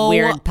people with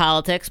weird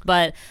politics,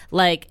 but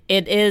like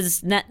it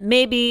is not,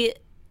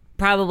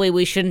 probably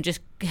we shouldn't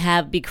just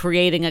be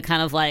creating a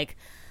kind of like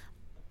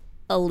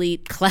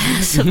elite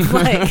class of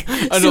like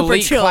an super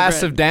elite children.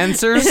 class of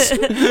dancers. An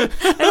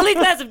elite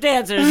class of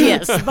dancers,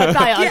 yes, but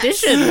by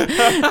audition,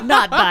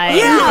 not by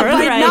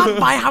not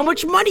by how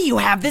much money you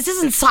have. This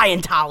isn't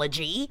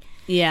Scientology.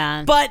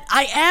 Yeah, but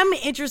I am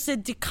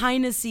interested to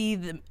kind of see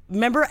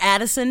remember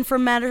Addison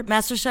from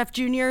MasterChef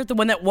Junior, the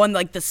one that won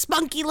like the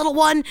spunky little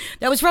one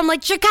that was from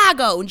like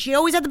Chicago, and she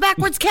always had the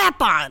backwards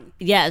cap on.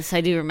 Yes,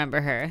 I do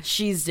remember her.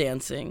 She's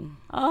dancing.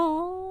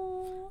 Oh.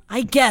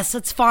 I guess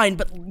that's fine,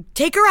 but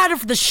take her out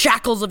of the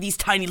shackles of these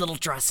tiny little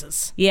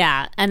dresses.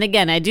 Yeah, and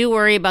again, I do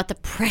worry about the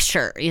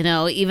pressure, you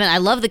know, even I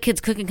love the kids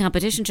cooking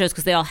competition shows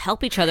because they all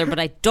help each other, but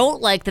I don't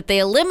like that they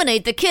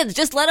eliminate the kids.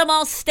 Just let them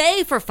all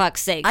stay, for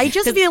fuck's sake. I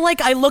just feel like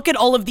I look at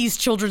all of these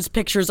children's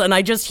pictures and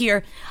I just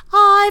hear,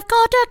 I've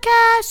got a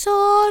castle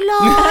on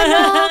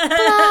a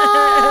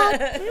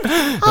cloud.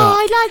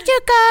 I like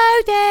to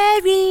go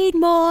there in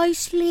my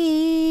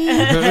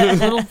sleep.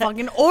 Little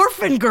fucking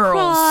orphan girls.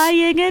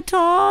 Crying at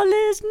all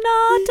is not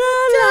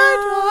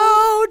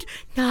allowed.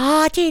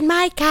 Not in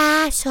my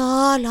castle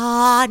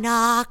on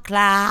a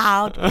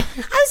cloud. I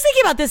was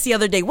thinking about this the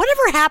other day.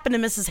 Whatever happened to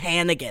Mrs.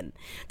 Hannigan?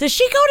 Does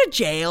she go to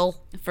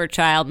jail? For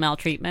child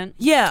maltreatment?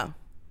 Yeah.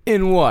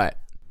 In what?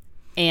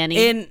 Annie.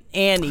 In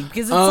Annie.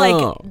 Because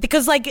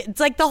it's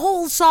like the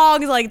whole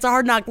song is like, it's a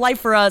hard knock life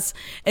for us.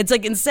 It's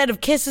like instead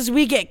of kisses,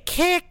 we get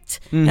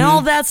kicked and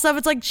all that stuff.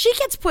 It's like she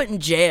gets put in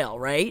jail,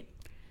 right?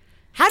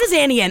 How does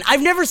Annie end?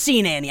 I've never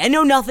seen Annie. I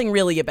know nothing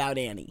really about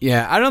Annie.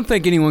 Yeah, I don't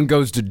think anyone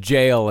goes to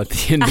jail at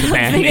the end of I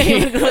Annie. don't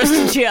think anyone goes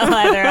to jail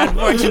either,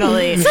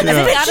 unfortunately. Send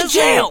this bitch to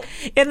jail.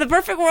 In the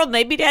perfect world,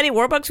 maybe Daddy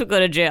Warbucks would go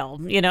to jail.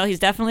 You know, he's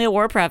definitely a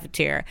war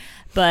profiteer.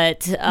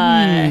 But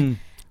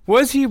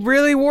Was he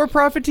really war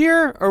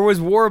profiteer, or was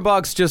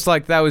Warbucks just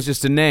like that was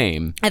just a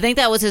name? I think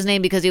that was his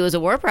name because he was a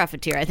war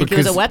profiteer. I think he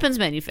was a weapons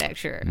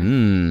manufacturer.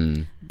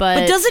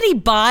 But doesn't he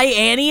buy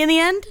Annie in the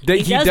end?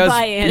 He does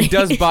buy Annie. He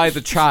does buy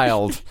the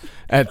child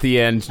at the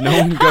end.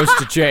 No one goes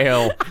to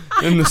jail,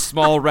 and the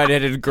small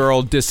red-headed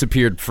girl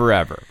disappeared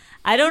forever.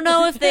 I don't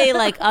know if they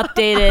like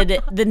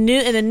updated the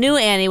new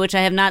Annie, which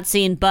I have not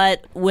seen,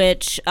 but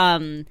which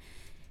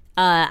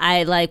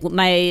I like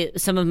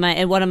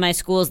in one of my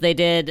schools they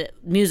did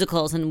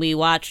musicals, and we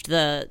watched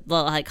the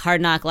like Hard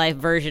Knock Life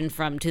version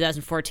from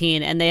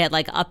 2014, and they had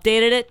like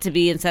updated it to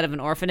be, instead of an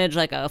orphanage,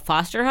 like a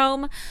foster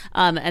home.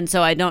 And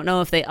so I don't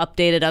know if they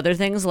updated other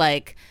things,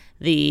 like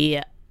the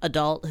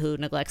adult who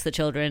neglects the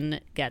children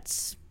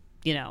gets,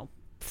 you know,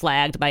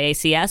 flagged by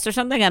ACS or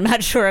something. I'm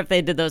not sure if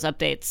they did those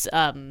updates.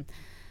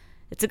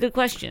 It's a good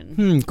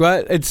question.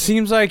 But it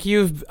seems like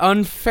you've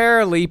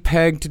unfairly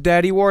pegged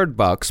Daddy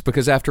Warbucks,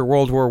 because after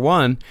World War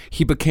I,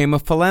 he became a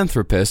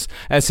philanthropist,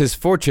 as his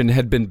fortune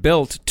had been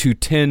built to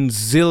 $10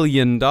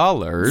 zillion.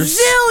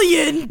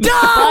 $10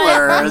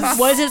 zillion?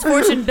 Was his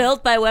fortune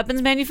built by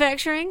weapons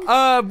manufacturing?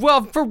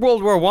 Well, for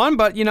World War I,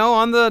 but you know,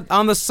 on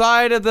the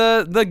side of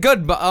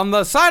on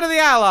the side of the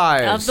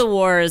Allies. Of the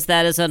wars,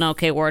 that is an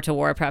okay war to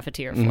war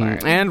profiteer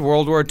for. And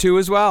World War II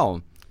as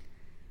well.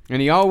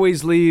 And he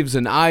always leaves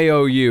an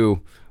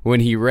IOU when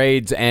he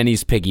raids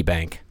Annie's piggy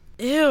bank.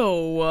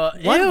 Ew. What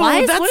is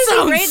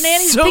he raiding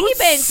Annie's piggy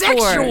bank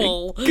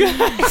sexual. For?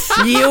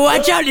 You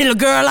watch out, little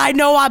girl. I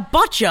know I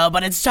bought you,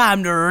 but it's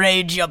time to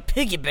raid your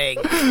piggy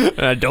bank.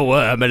 Don't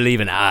worry, I'm going to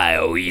leave an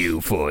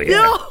IOU for you.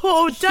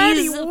 No,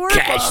 Daddy Warbucks.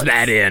 Cash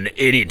that in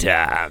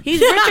anytime.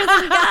 He's richer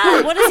than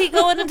God. What is he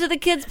going into the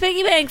kid's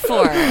piggy bank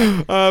for?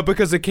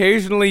 Because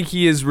occasionally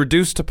he is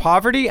reduced to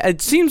poverty. It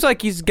seems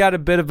like he's got a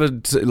bit of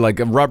a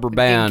rubber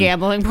band. A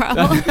gambling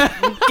problem?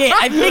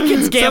 I think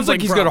it's gambling. Sounds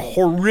like he's got a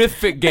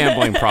horrific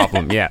gambling problem.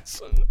 Yes.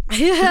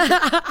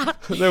 That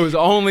was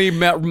only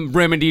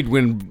remedied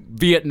when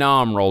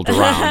Vietnam rolled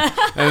around,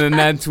 and then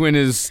that's when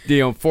his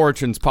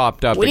fortunes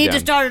popped up. We need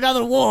to start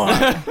another war.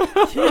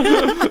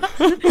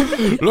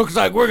 Looks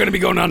like we're going to be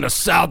going on to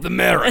South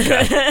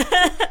America.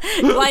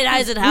 Dwight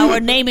Eisenhower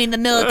naming the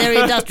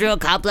military-industrial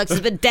complex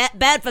has been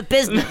bad for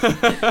business.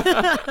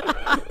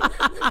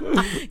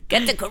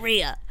 Get to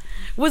Korea.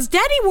 Was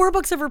Daddy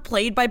Warbucks ever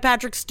played by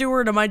Patrick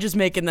Stewart? Or am I just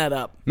making that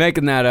up?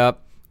 Making that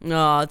up.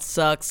 No, it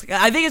sucks.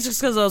 I think it's just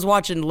because I was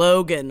watching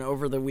Logan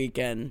over the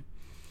weekend.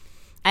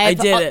 I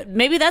did it.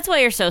 Maybe that's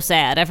why you're so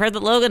sad. I've heard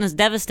that Logan is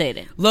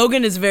devastating.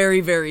 Logan is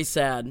very, very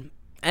sad.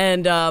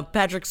 And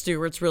Patrick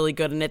Stewart's really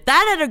good in it.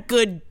 That had a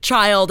good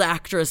child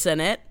actress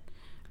in it.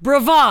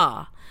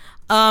 Brava.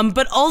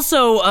 But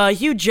also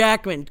Hugh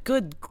Jackman.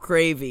 Good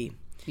gravy.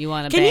 You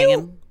want to bang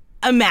him?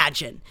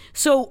 Imagine.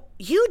 So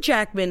Hugh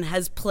Jackman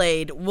has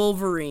played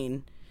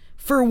Wolverine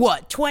for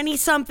what,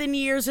 20-something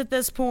years at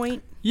this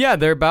point? Yeah,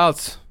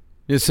 thereabouts.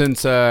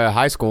 Since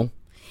high school.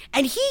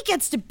 And he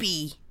gets to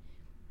be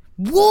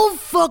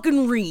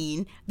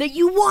Wolf-fucking-reen that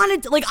you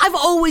wanted to, like, I've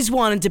always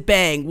wanted to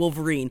bang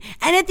Wolverine.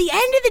 And at the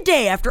end of the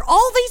day, after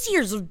all these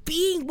years of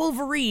being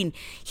Wolverine,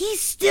 he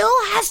still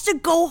has to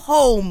go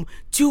home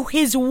to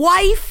his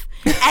wife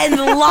and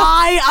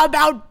lie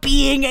about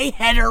being a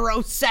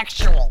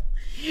heterosexual.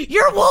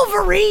 You're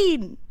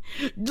Wolverine.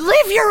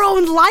 Live your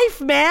own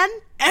life, man.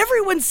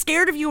 Everyone's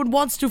scared of you and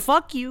wants to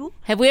fuck you.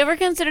 Have we ever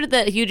considered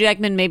that Hugh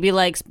Jackman maybe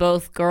likes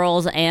both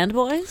girls and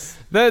boys?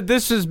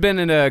 This has been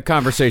in a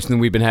conversation that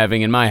we've been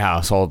having in my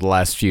household the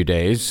last few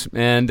days,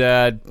 and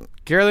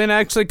Caroline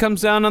actually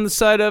comes down on the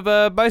side of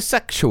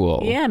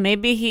bisexual. Yeah,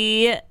 maybe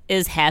he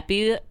is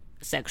happy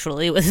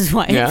sexually with his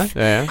wife.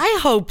 Yeah. I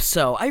hope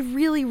so. I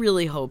really,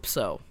 really hope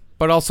so.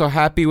 But also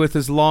happy with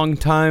his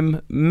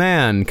longtime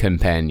man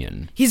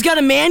companion. He's got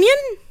a manion?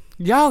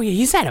 Yo,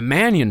 he's had a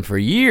manion for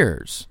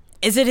years.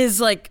 Is it his,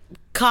 like,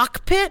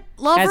 cockpit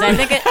lover? As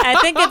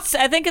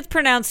I think it's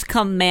pronounced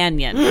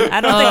companion.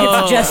 I don't think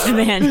it's just a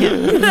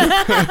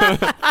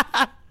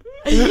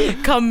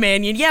manion.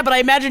 Companion. Yeah, but I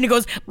imagine he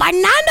goes,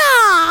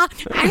 banana!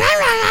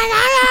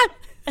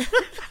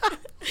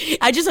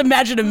 I just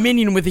imagine a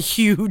minion with a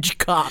huge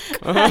cock.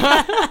 Give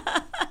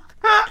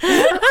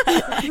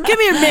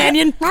me a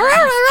manion.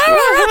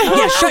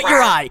 Yeah, shut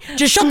your eye.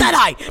 Just shut that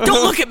eye.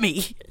 Don't look at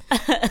me.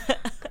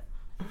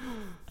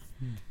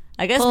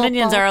 I guess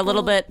minions are a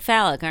little bit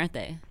phallic, aren't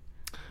they?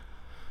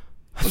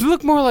 They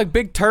look more like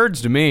big turds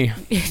to me.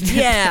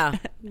 Yeah.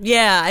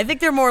 I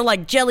think they're more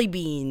like jelly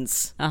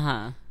beans.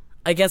 Uh-huh.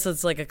 I guess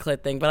it's like a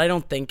clit thing, but I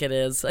don't think it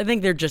is. I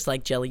think they're just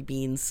like jelly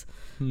beans.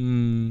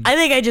 I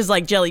think I just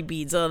like jelly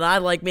beans, and I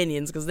like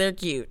minions because they're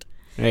cute.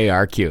 They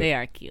are cute. They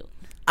are cute.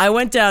 I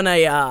went down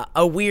a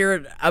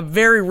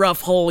very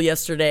rough hole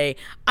yesterday.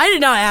 I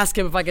did not ask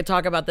him if I could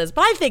talk about this,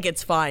 but I think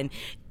it's fine.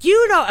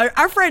 You know,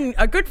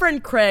 our good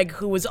friend Craig,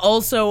 who was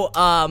also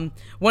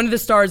one of the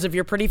stars of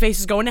Your Pretty Face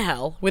is Going to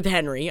Hell with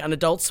Henry on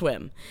Adult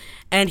Swim,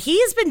 and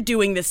he has been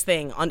doing this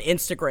thing on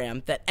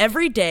Instagram that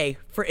every day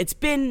it's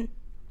been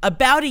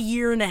about a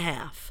year and a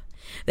half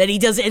that he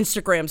does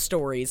Instagram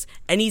stories,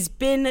 and he's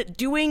been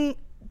doing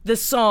the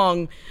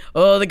song,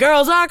 oh, the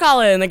girls are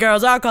calling,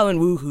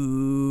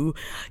 woohoo.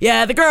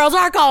 Yeah, the girls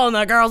are calling,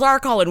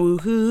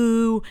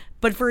 woohoo.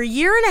 But for a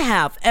year and a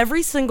half,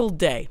 every single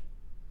day,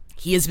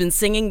 he has been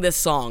singing this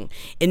song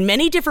in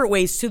many different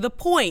ways to the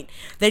point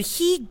that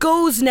he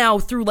goes now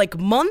through like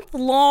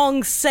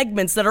month-long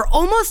segments that are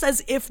almost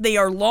as if they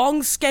are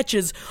long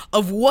sketches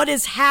of what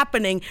is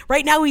happening.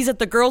 Right now, he's at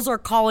the Girls Are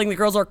Calling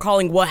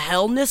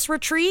Wellness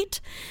Retreat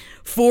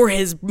for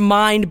his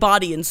mind,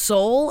 body, and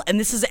soul. And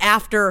this is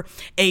after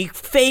a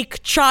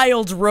fake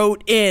child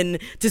wrote in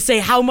to say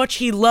how much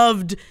he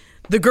loved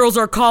the Girls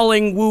Are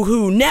Calling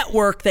Woohoo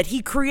network that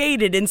he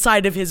created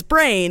inside of his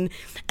brain,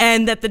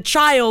 and that the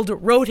child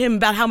wrote him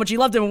about how much he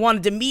loved him and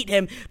wanted to meet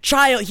him.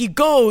 He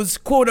goes,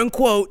 quote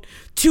unquote,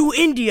 to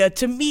India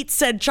to meet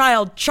said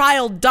child.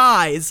 Child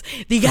dies.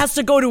 He has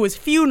to go to his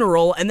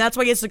funeral, and that's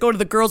why he has to go to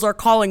the Girls Are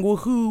Calling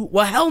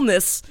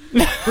Wellness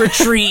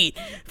retreat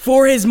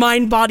for his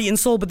mind, body, and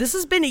soul. But this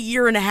has been a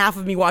year and a half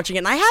of me watching it,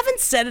 and I haven't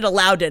said it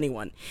aloud to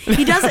anyone.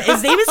 He does it.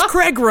 His name is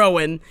Craig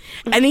Rowan,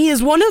 and he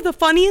is one of the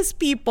funniest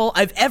people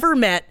I've ever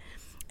met.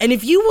 And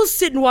if you will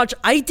sit and watch,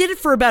 I did it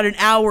for about an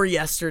hour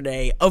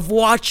yesterday of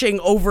watching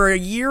over a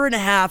year and a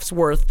half's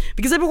worth,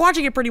 because I've been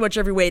watching it pretty much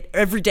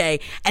every day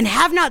and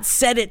have not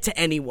said it to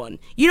anyone.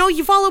 You know,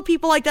 you follow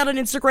people like that on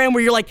Instagram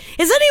where you're like,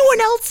 is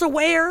anyone else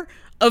aware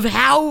of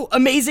how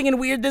amazing and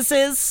weird this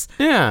is?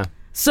 Yeah.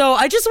 So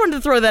I just wanted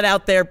to throw that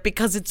out there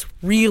because it's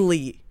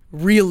really,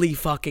 really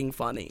fucking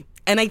funny.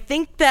 And I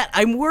think that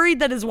I'm worried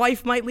that his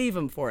wife might leave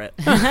him for it.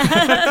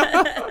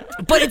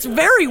 But it's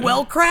very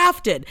well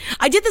crafted.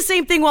 I did the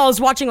same thing while I was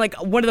watching like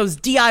one of those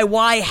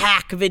DIY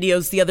hack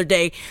videos the other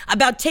day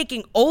about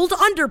taking old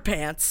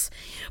underpants,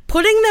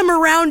 putting them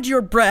around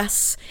your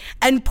breasts,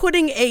 and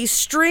putting a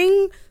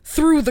string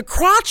through the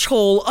crotch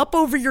hole up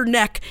over your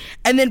neck,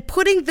 and then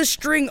putting the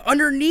string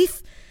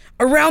underneath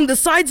around the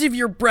sides of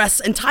your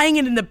breasts and tying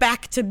it in the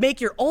back to make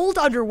your old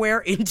underwear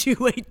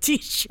into a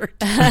t-shirt.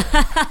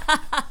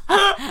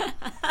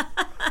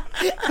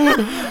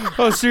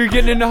 Oh, so you're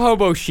getting into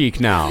hobo chic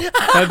now.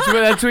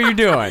 That's what you're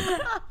doing. No,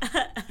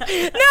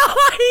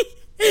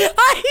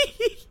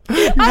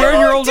 You're wearing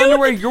your old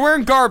underwear. You're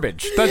wearing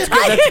garbage. That's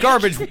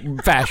garbage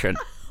fashion.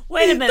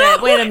 Wait a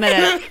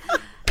minute.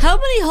 How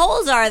many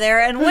holes are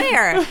there and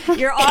where?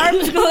 Your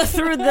arms go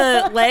through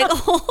the leg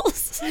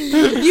holes?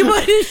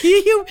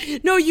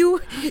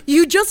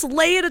 You just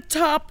lay it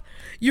atop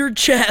your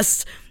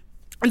chest.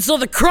 And so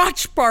the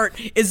crotch part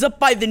is up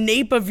by the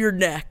nape of your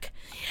neck.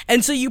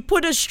 And so you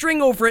put a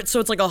string over it so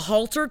it's like a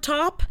halter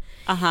top.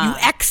 You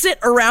exit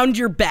around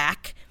your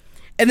back.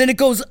 And then it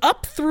goes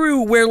up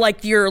through where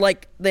like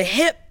the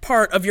hip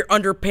part of your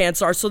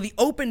underpants are. So the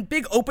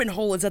big open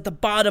hole is at the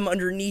bottom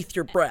underneath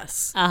your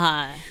breasts.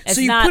 It's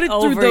so you not put it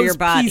over through those your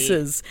body.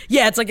 pieces.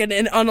 Yeah, it's like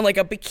on like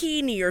a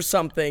bikini or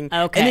something.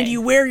 Okay. And then you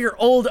wear your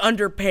old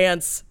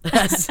underpants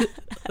as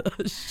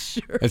a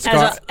shirt. It's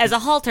As a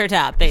halter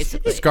top,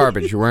 basically. It's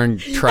garbage. You're wearing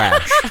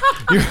trash.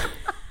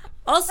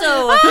 Also,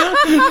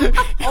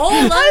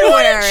 old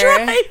underwear.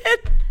 Try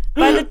it.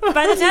 By the time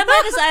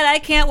I decide I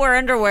can't wear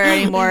underwear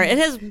anymore, it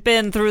has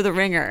been through the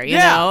ringer, you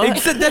know?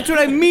 That's what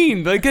I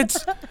mean. Like, it's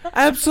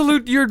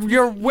absolute,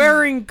 you're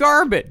wearing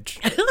garbage.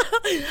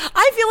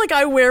 I feel like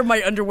I wear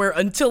my underwear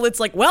until it's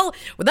like, well,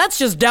 that's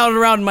just down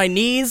around my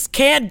knees.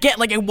 Can't get,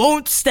 like, it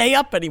won't stay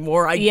up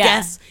anymore, I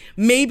guess.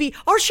 Maybe.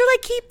 Or should I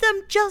keep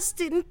them just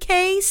in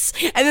case?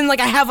 And then, like,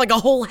 I have, like, a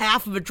whole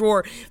half of a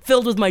drawer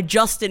filled with my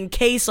just in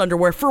case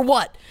underwear. For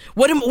what?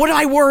 What am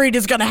I worried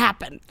is going to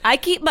happen? I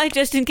keep my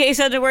just in case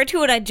underwear,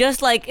 too, and I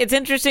just, like, it's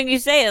interesting you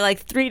say it. Like,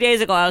 3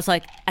 days ago, I was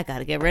like, I got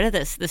to get rid of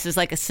this. This is,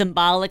 like, a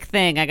symbolic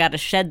thing. I got to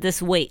shed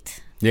this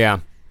weight. Yeah.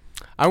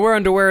 I wear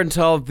underwear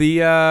until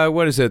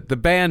the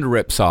band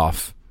rips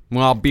off.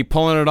 Well, I'll be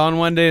pulling it on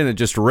one day and it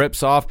just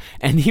rips off.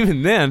 And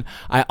even then,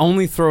 I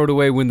only throw it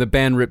away when the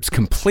band rips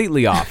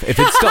completely off. If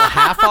it's still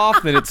half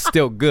off, then it's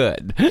still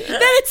good. Then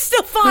it's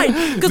still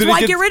fine. Because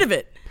why get rid of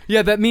it?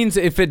 Yeah, that means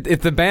if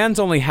the band's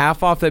only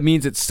half off, that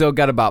means it's still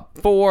got about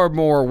 4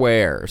 more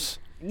wears.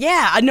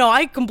 Yeah, no,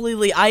 I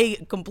completely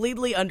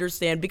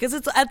understand, because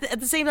it's at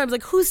the same time, it's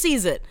like, who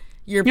sees it?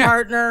 Your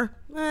partner?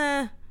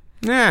 Yeah.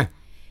 Yeah,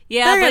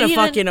 They're but gonna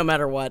fuck you no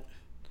matter what.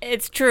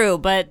 It's true,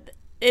 but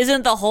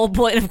isn't the whole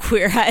point of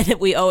Queer Eye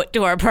that we owe it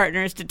to our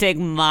partners to take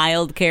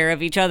mild care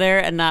of each other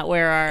and not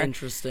wear our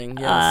interesting,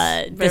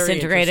 yes.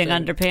 disintegrating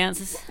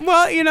underpants?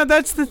 Well,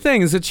 that's the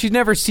thing, is that she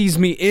never sees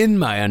me in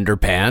my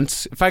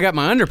underpants. If I got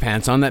my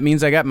underpants on, that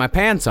means I got my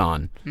pants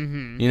on.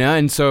 Mm-hmm.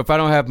 And so if I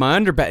don't have my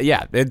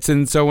underpants,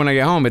 and so when I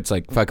get home, it's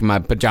like fucking my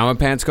pajama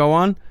pants go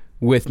on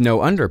with no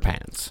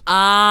underpants.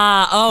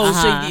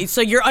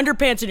 So your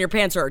underpants and your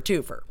pants are a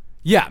twofer.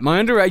 Yeah,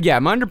 my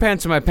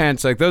underpants and my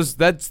pants, like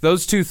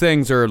those two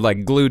things are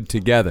like glued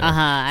together.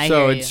 I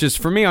so hear it's you. just,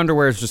 for me,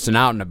 underwear is just an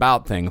out and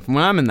about thing.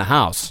 When I'm in the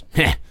house,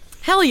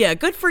 hell yeah,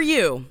 good for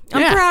you.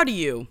 I'm proud of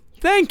you.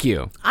 Thank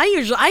you. I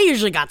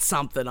usually got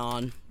something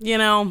on.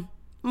 I'm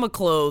a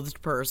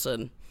clothed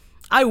person.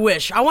 I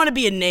want to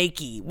be a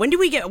naked. When do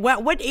we get?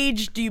 What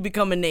age do you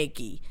become a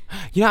naked?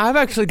 Yeah, I've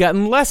actually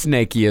gotten less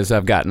naked as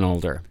I've gotten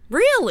older.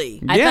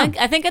 Really? Yeah.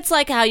 I think it's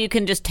like how you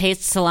can just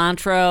taste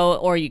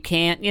cilantro or you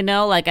can't,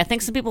 Like, I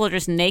think some people are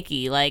just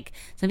naked. Like,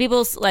 some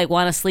people, like,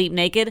 want to sleep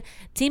naked.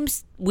 It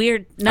seems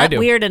weird. Not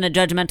weird in a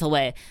judgmental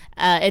way.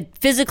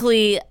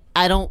 Physically,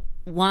 I don't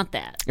want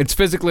that. It's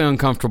physically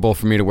uncomfortable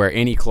for me to wear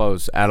any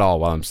clothes at all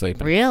while I'm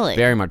sleeping. Really?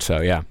 Very much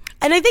so, yeah.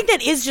 And I think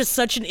that is just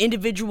such an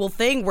individual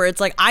thing where it's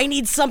like, I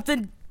need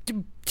something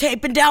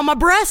taping down my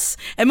breasts.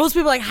 And most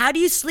people are like, how do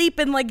you sleep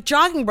in, like,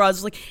 jogging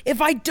bras? Like,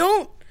 if I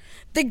don't,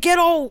 they get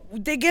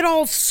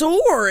all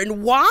sore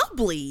and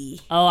wobbly.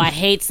 Oh, I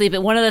hate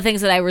sleeping. One of the things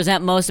that I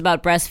resent most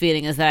about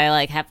breastfeeding is that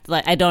I have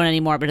to, I don't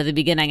anymore, but at the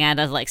beginning I had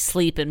to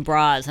sleep in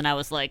bras, and I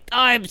was like, oh,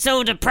 I'm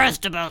so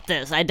depressed about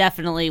this. I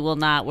definitely will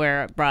not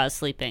wear bras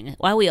sleeping.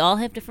 Wow, we all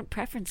have different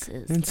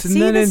preferences. See,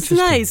 this is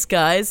nice,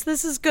 guys.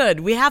 This is good.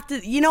 We have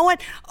to, you know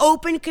what?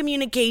 Open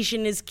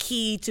communication is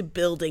key to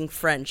building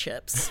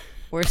friendships.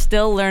 We're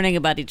still learning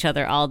about each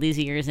other all these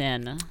years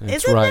in.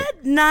 Isn't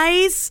that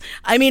nice?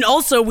 I mean,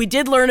 also, we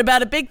did learn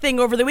about a big thing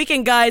over the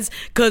weekend, guys,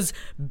 because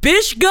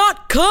Bish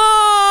got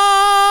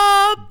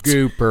cupped.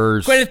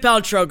 Goopers. Gwyneth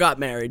Paltrow got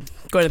married.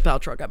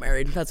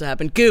 That's what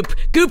happened. Goop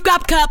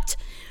got cupped.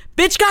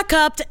 Bitch got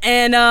cupped.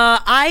 And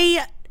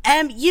I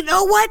am, you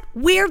know what?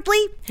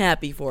 Weirdly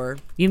happy for her.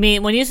 You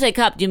mean, when you say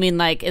cupped, you mean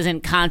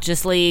isn't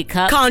consciously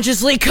cupped?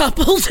 Consciously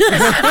coupled.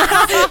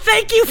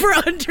 Thank you for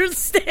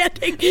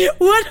understanding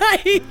what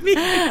I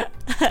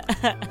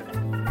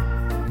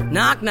mean.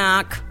 Knock,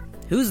 knock.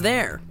 Who's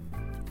there?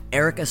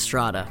 Eric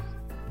Estrada.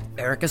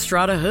 Eric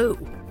Estrada who?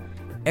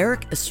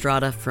 Eric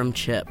Estrada from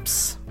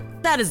Chips.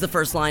 That is the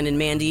first line in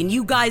Mandy, and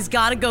you guys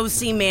gotta go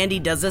see Mandy.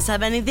 Does this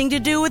have anything to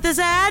do with this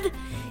ad?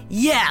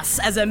 Yes,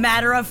 as a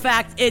matter of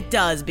fact, it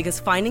does, because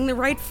finding the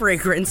right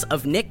fragrance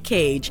of Nick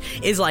Cage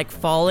is like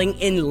falling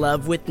in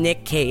love with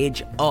Nick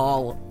Cage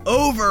all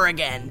over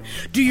again.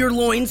 Do your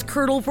loins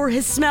curdle for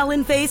his smell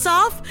and face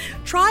off?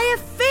 Try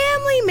a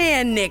Family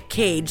Man Nick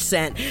Cage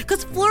scent,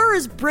 because Fleur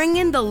is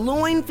bringing the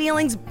loin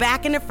feelings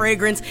back into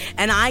fragrance,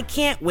 and I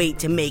can't wait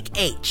to make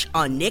H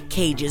on Nick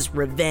Cage's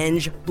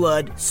Revenge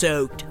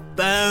Blood-Soaked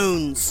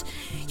Bones.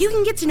 You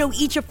can get to know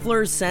each of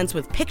Fleur's scents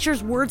with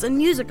pictures, words, and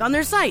music on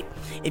their site.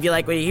 If you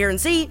like what you hear and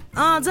see,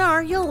 odds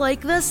are you'll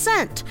like the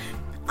scent.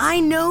 I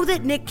know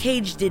that Nick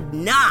Cage did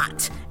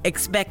not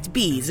expect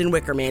bees in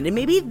Wicker Man, and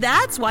maybe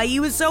that's why he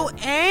was so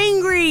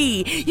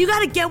angry. You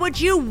gotta get what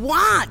you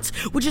want,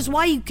 which is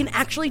why you can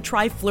actually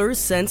try Fleur's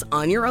scents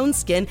on your own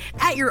skin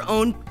at your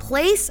own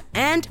place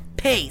and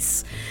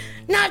pace.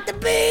 Not the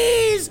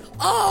bees!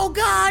 Oh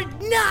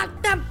God,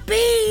 not the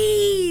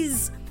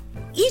bees!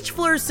 Each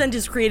Fleur scent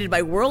is created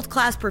by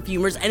world-class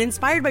perfumers and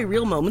inspired by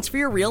real moments for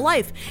your real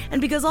life. And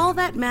because all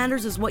that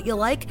matters is what you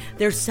like,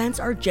 their scents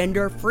are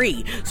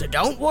gender-free. So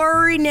don't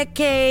worry, Nick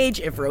Cage.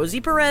 If Rosie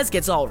Perez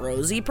gets all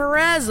Rosie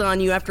Perez on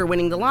you after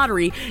winning the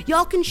lottery,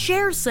 y'all can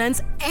share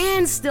scents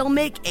and still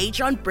make H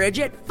on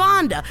Bridget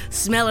Fonda,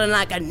 smelling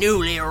like a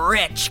newly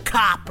rich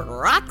cop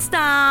rock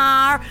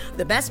star.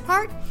 The best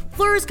part?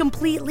 Fleur is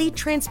completely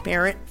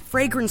transparent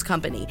fragrance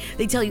company.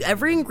 They tell you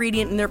every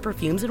ingredient in their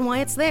perfumes and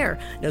why it's there.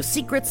 No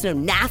secrets, no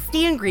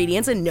nasty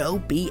ingredients, and no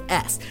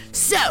BS.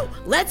 So,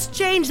 let's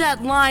change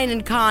that line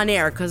in Con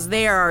Air, because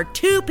there are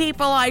two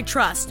people I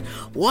trust.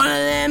 One of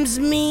them's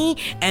me,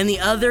 and the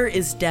other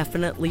is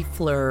definitely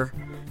Fleur.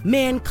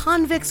 Man,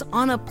 convicts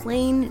on a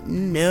plane,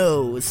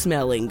 no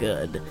smelling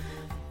good.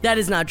 That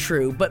is not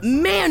true, but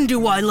man,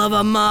 do I love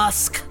a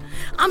musk.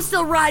 I'm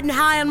still riding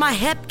high on my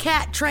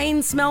Hepcat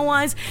train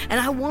smell-wise,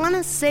 and I want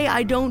to say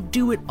I don't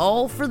do it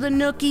all for the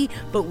nookie,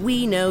 but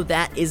we know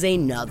that is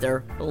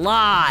another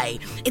lie.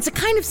 It's a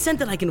kind of scent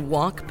that I can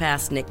walk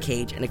past Nick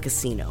Cage in a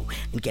casino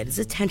and get his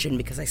attention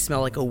because I smell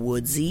like a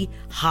woodsy,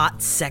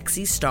 hot,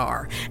 sexy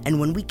star.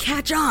 And when we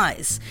catch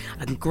eyes,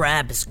 I can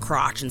grab his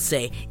crotch and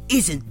say,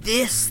 "Isn't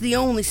this the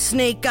only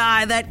snake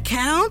eye that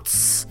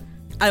counts?"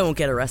 I won't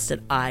get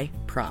arrested, I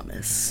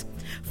promise.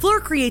 Fleur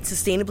creates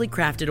sustainably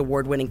crafted,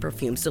 award-winning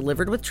perfumes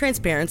delivered with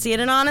transparency at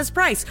an honest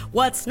price.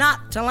 What's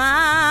not to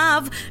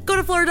love? Go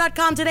to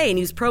Fleur.com today and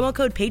use promo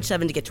code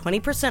PAGE7 to get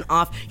 20%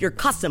 off your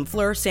custom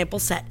Fleur sample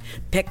set.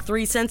 Pick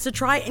 3 cents to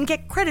try and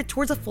get credit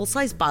towards a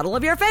full-size bottle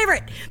of your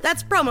favorite.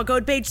 That's promo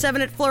code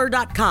PAGE7 at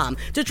Fleur.com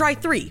to try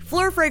 3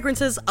 Fleur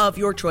fragrances of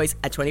your choice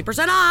at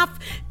 20% off.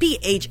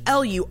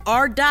 PHLUR.com.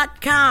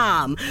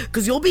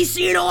 Because you'll be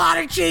seeing a lot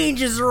of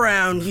changes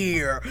around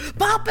here.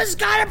 Papa's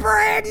got a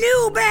brand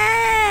new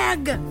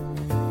bag!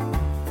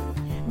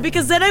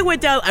 Because then I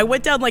went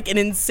down like an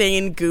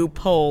insane goop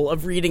hole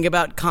of reading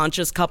about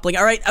conscious coupling.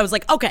 All right, I was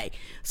like, okay,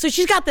 so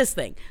she's got this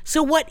thing.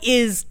 So what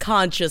is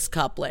conscious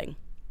coupling?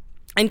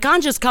 And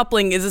conscious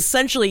coupling is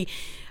essentially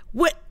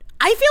what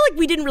I feel like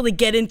we didn't really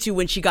get into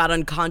when she got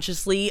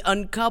unconsciously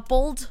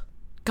uncoupled.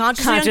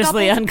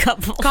 Consciously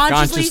uncoupled.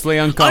 Consciously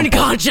uncoupled.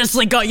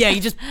 Unconsciously, yeah,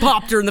 he just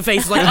popped her in the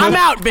face like, I'm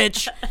out,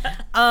 bitch.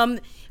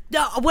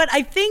 What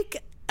I think,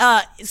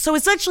 so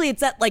essentially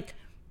it's that like,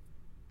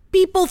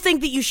 people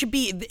think that you should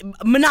be,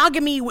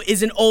 monogamy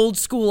is an old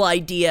school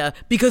idea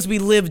because we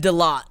lived a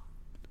lot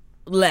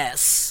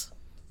less,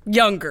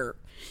 younger.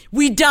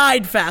 We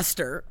died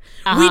faster.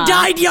 We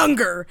died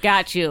younger.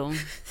 Got you.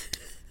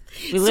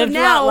 We lived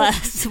a lot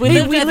less. We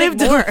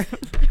lived more.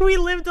 We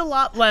lived a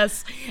lot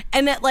less.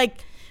 And that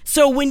like,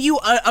 so when you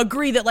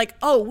agree that like,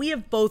 oh, we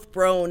have both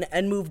grown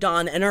and moved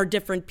on and are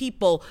different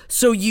people,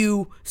 so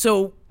you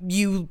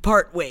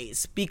part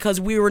ways because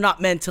we were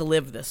not meant to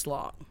live this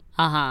long.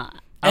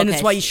 And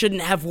it's why you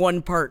shouldn't have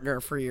one partner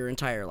for your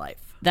entire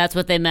life. That's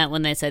what they meant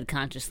when they said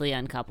consciously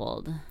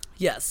uncoupled.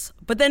 Yes.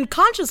 But then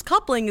conscious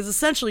coupling is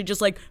essentially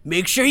just like,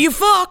 make sure you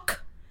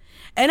fuck.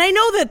 And I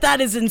know that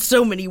is in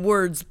so many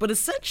words, but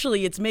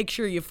essentially it's make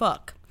sure you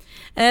fuck.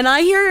 And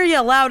I hear you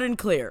loud and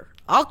clear.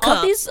 I'll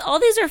come. All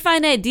these are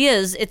fine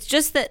ideas. It's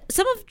just that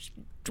some of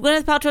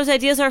Gwyneth Paltrow's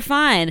ideas are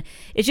fine.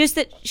 It's just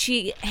that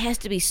she has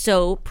to be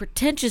so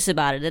pretentious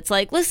about it. It's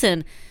like,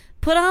 listen,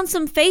 put on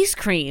some face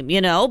cream,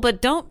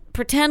 but don't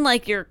pretend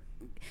like you're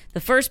the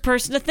first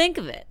person to think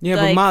of it. Yeah,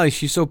 like, but Molly,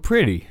 she's so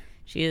pretty.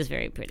 She is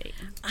very pretty.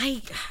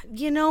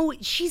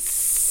 She's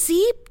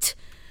seeped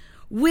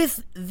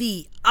with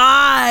the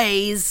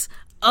eyes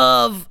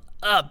of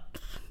a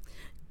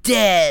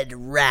dead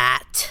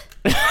rat.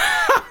 That's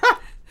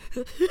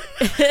what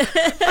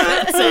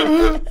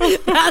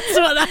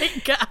I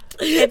got.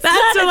 That's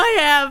what I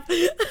have.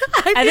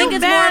 I think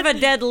it's more of a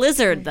dead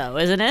lizard, though,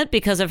 isn't it?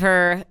 Because of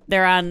her,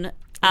 they're on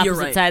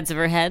opposite sides of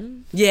her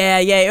head. Yeah.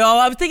 Oh,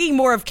 I was thinking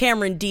more of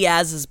Cameron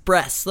Diaz's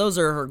breasts. Those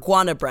are her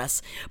guana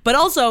breasts. But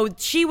also,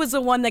 she was the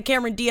one that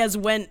Cameron Diaz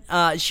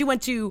she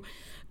went to,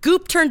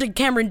 Goop turned to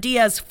Cameron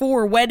Diaz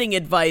for wedding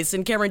advice,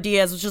 and Cameron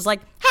Diaz was just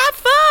like, have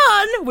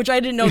fun! Which I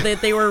didn't know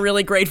that they were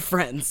really great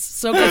friends.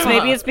 So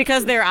maybe it's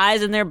because their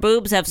eyes and their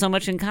boobs have so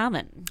much in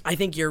common. I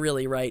think you're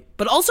really right.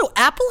 But also,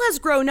 Apple has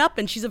grown up,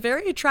 and she's a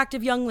very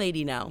attractive young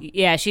lady now.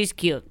 Yeah, she's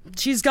cute.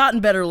 She's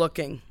gotten better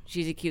looking.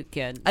 She's a cute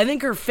kid. I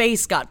think her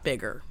face got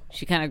bigger.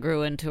 She kind of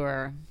grew into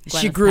her.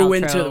 She grew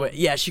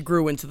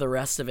into the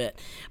rest of it.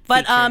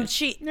 But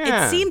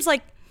it seems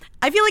like,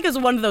 I feel like it was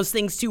one of those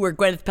things too where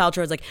Gwyneth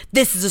Paltrow was like,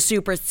 this is a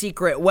super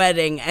secret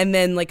wedding, and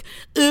then like,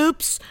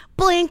 oops,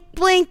 blink,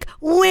 blink,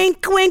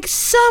 wink, wink,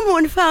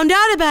 someone found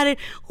out about it,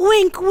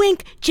 wink,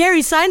 wink,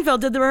 Jerry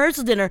Seinfeld did the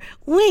rehearsal dinner,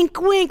 wink,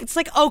 wink. It's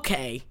like,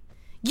 okay,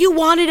 you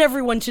wanted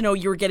everyone to know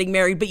you were getting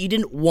married, but you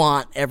didn't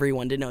want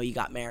everyone to know you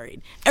got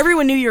married.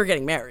 Everyone knew you were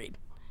getting married.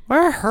 Why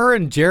are her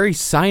and Jerry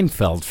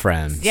Seinfeld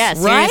friends? Yeah,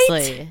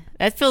 seriously. Right?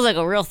 That feels like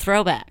a real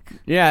throwback.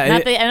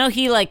 Yeah. I know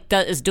he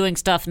is doing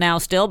stuff now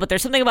still, but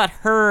there's something about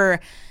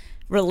her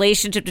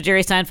relationship to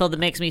Jerry Seinfeld that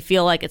makes me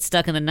feel like it's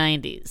stuck in the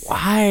 90s.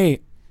 Why?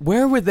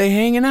 Where were they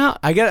hanging out?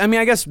 I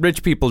guess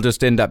rich people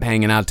just end up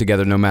hanging out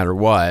together no matter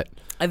what.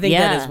 I think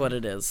that is what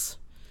it is.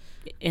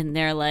 In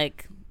their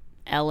like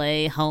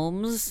LA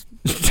homes.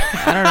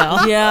 I don't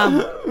know.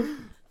 Yeah.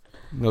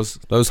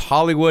 Those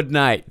Hollywood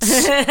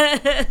nights.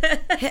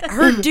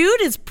 Her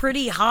dude is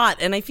pretty hot,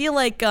 and I feel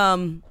like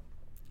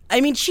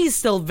I mean, she's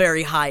still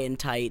very high and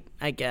tight,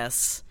 I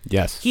guess.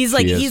 Yes,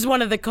 he's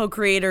one of the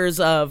co-creators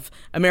of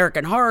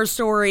American Horror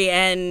Story,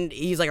 and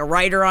he's like a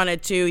writer on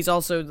it too. He's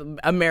also the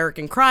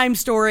American Crime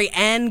Story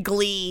and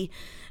Glee,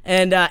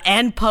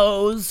 and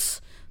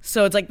Pose.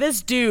 So it's like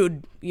this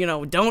dude,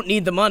 don't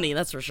need the money,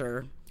 that's for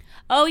sure.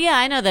 Oh yeah,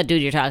 I know that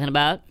dude you're talking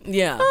about.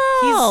 Yeah.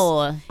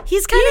 Oh,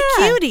 he's kind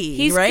of cutie.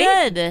 He's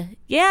right? good.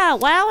 Yeah.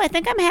 Wow. I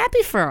think I'm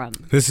happy for him.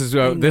 This is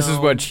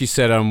what she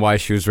said on why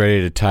she was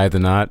ready to tie the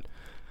knot.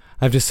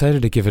 I've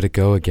decided to give it a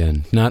go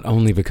again, not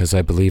only because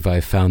I believe I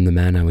have found the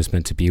man I was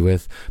meant to be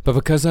with, but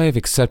because I have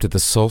accepted the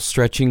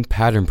soul-stretching,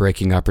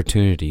 pattern-breaking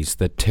opportunities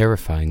that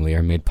terrifyingly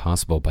are made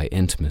possible by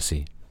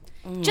intimacy.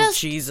 Just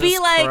Jesus be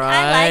like, Christ.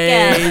 I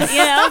like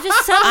him.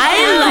 Just something.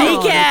 I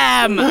like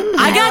him.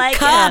 I got like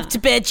cupped,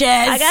 him. bitches.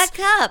 I got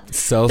cupped.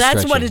 So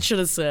That's stretching. what it should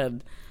have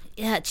said.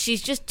 Yeah,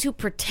 she's just too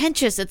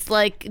pretentious. It's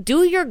like,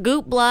 do your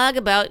Goop blog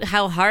about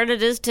how hard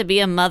it is to be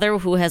a mother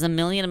who has a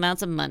million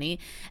amounts of money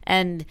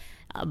and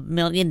a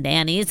million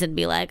nannies, and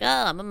be like,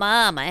 oh, I'm a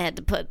mom. I had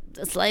to put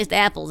sliced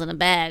apples in a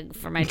bag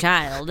for my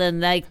child,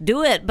 and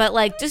do it.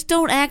 But just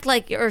don't act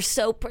like you're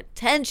so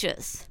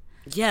pretentious.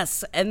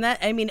 Yes, and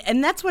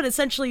that's what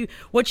essentially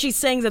what she's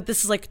saying, that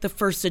this is like the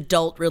first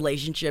adult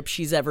relationship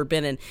she's ever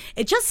been in.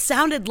 It just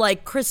sounded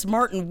like Chris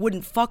Martin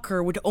wouldn't fuck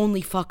her, would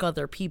only fuck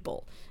other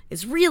people.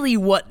 It's really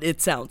what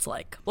it sounds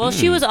like. Well,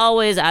 she was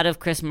always out of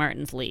Chris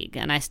Martin's league,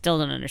 and I still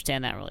don't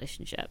understand that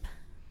relationship.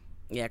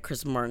 Yeah,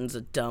 Chris Martin's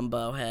a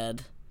Dumbo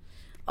head.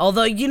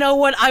 Although, you know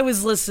what? I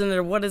was listening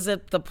to, what is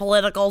it? The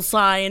Political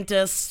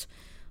Scientist.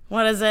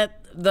 What is it?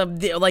 The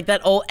like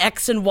that old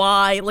X and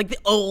Y, like the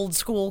old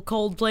school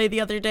Coldplay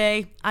the other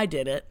day. I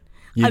did it.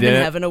 I've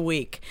been having a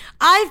week.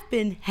 I've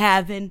been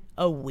having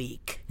a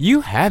week.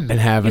 You have been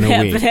having a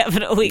week. Been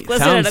having a week.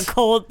 Listening to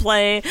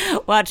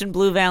Coldplay, watching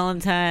Blue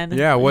Valentine.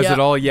 Yeah, was it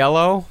all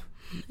yellow?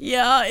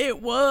 Yeah,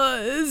 it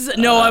was.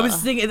 No, I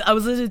was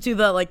listening to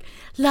the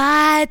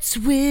lights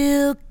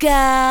will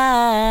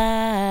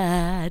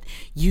guide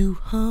you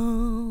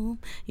home.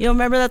 You don't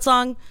remember that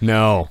song?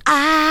 No.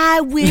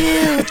 I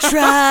will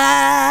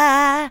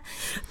try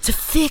to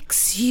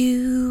fix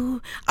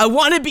you. I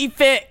want to be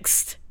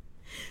fixed.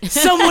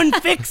 Someone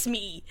fix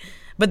me.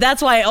 But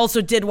that's why I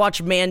also did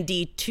watch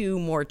Mandy 2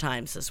 more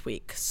times this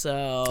week.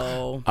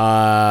 So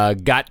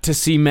got to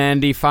see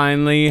Mandy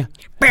finally.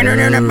 What'd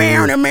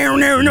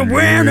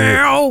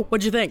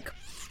you think?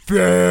 Fuck.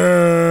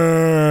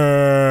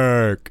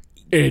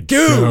 It's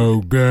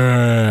so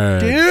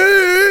good.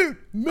 Dude.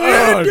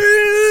 Mandy.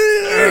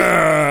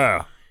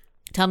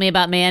 Tell me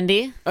about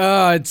Mandy.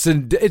 It's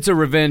a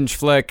revenge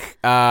flick.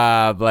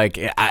 It's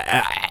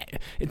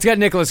got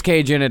Nicolas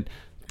Cage in it.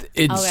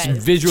 It's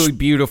visually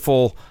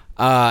beautiful.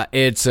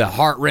 It's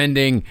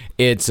heart-rending.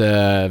 It's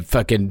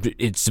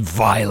it's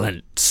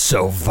violent.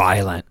 So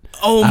violent.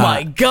 Oh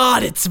my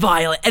God, it's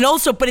violent.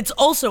 But it's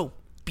also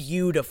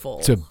beautiful.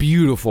 It's a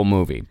beautiful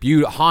movie.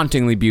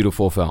 Hauntingly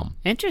beautiful film.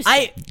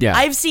 Interesting.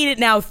 I've seen it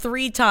now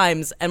 3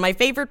 times, and my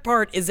favorite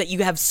part is that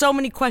you have so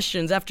many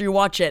questions after you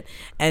watch it,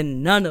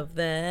 and none of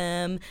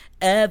them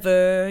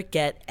ever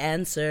get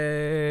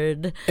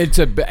answered. It's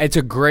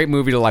a great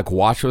movie to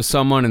watch with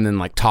someone and then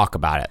talk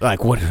about it.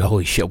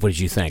 Holy shit, what did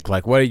you think?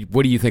 What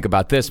do you think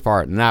about this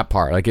part and that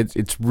part?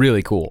 It's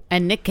really cool.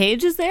 And Nick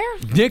Cage is there?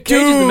 Nick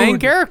Cage is the main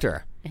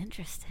character.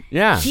 Interesting.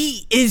 Yeah.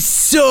 He is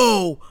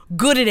so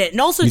good at it. And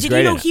also, did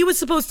you know he he was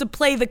supposed to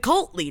play the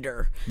cult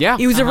leader? Yeah.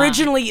 He was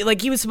originally,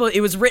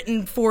 it was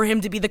written for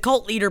him to be the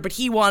cult leader, but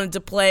he wanted to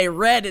play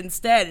Red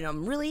instead. And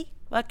I'm really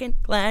fucking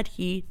glad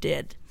he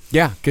did.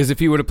 Yeah, because if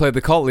he would have played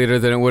the cult leader,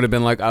 then it would have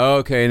been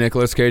okay,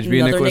 Nicolas Cage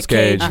be Nicolas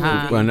Cage.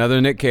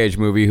 Another Nick Cage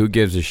movie, who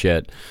gives a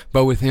shit?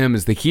 But with him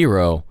as the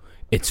hero,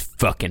 it's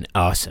fucking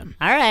awesome.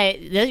 All right,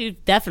 you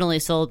definitely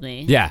sold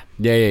me. Yeah,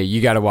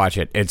 you got to watch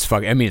it. It's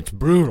it's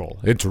brutal.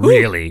 It's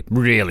really,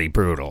 really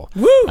brutal.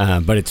 Woo!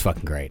 But it's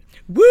fucking great.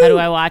 Woo! How do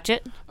I watch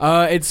it?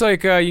 It's you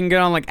can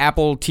get on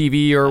Apple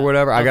TV or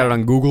whatever. I got it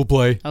on Google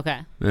Play.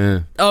 Okay.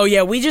 Oh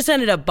yeah, we just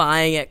ended up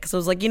buying it because I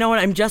was like, you know what,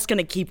 I'm just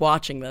gonna keep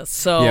watching this.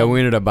 So yeah, we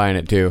ended up buying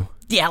it too.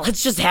 Yeah,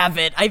 let's just have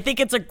it. I think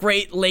it's a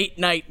great late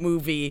night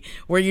movie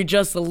where you're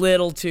just a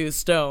little too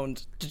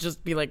stoned to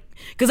just be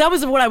because that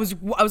was what I was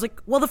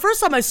like, well, the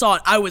first time I saw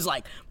it, I was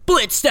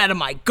blitzed out of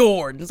my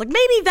gourd. And it's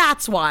maybe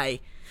that's why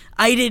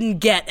I didn't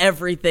get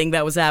everything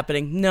that was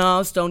happening. No, I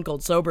was stone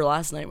cold sober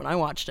last night when I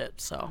watched it,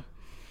 so.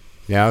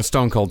 Yeah, I was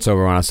stone cold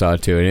sober when I saw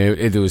it too, and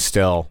it was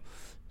still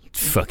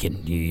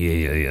fucking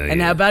yeah.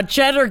 And how about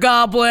Cheddar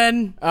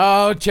Goblin?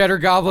 Oh, Cheddar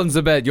Goblin's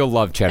the best. You'll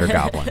love Cheddar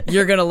Goblin.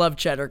 You're gonna love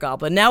Cheddar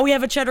Goblin. Now we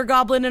have a Cheddar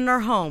Goblin in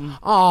our home.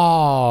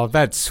 Oh,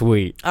 that's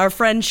sweet. Our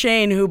friend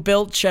Shane, who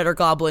built Cheddar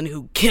Goblin,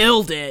 who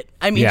killed it.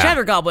 I mean, Yeah.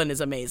 Cheddar Goblin is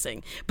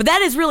amazing. But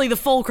that is really the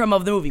fulcrum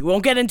of the movie. We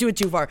won't get into it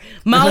too far.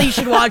 Molly, you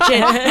should watch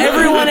it.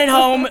 Everyone at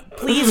home,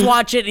 please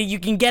watch it. You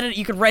can get it.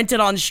 You can rent it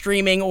on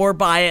streaming or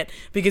buy it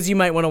because you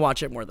might want to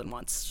watch it more than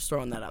once. Just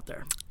throwing that out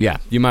there. Yeah,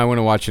 you might want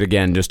to watch it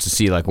again just to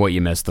see like what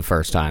you missed the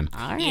first time.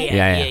 All right.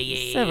 Yeah.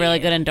 It's a really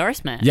good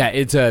endorsement. Yeah,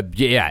 it's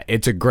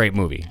a great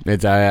movie.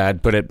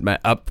 I'd put it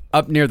up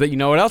near the. You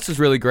know what else is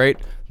really great?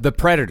 The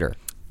Predator,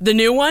 The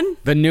new one?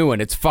 the new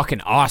one. It's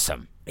fucking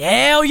awesome.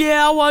 Hell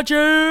yeah, I'll watch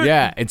it.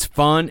 Yeah, it's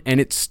fun and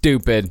it's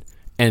stupid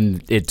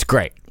and it's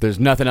great. There's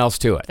nothing else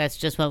to it. That's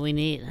just what we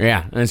need.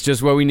 Yeah, and it's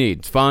just what we need.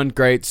 It's fun,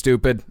 great,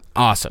 stupid,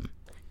 awesome.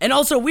 And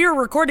also, we are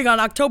recording on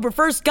October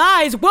 1st.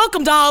 Guys,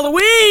 welcome to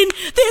Halloween.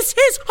 This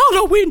is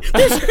Halloween.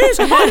 This is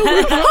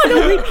Halloween.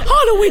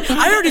 Halloween.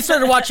 I already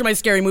started watching my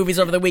scary movies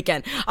over the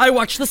weekend. I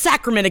watched The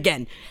Sacrament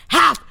again.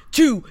 Have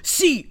to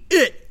see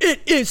it. It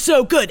is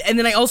so good. And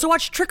then I also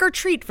watched Trick or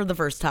Treat for the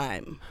first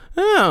time.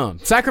 Oh,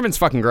 Sacrament's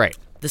fucking great.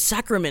 The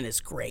Sacrament is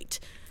great.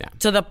 Yeah.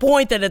 To the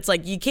point that it's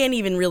like you can't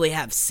even really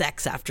have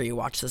sex after you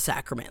watch The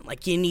Sacrament.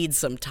 Like, you need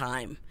some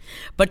time.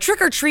 But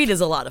Trick or Treat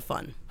is a lot of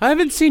fun. I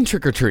haven't seen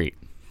Trick or Treat.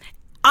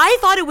 I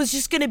thought it was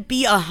just going to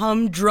be a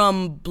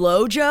humdrum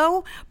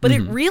blojo, but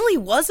it really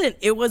wasn't.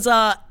 It was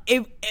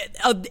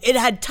it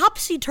had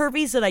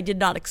topsy-turvies that I did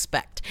not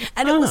expect.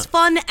 And it was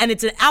fun, and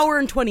it's an hour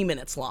and 20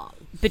 minutes long.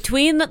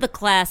 Between the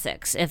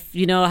classics, if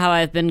you know how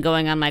I've been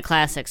going on my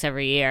classics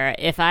every year,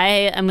 if I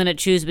am going to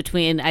choose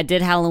between, I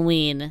did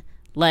Halloween,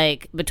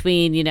 like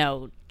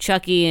between,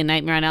 Chucky and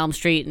Nightmare on Elm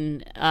Street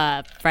and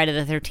Friday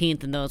the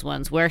 13th and those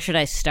ones, where should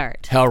I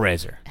start?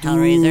 Hellraiser.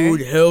 Hellraiser?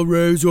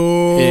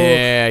 Hellraiser.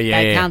 Yeah.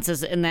 That counts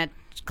as in that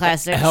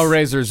classics?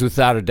 Hellraiser's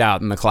without a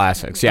doubt in the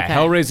classics. Yeah, Okay.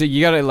 Hellraiser,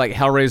 you gotta like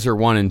Hellraiser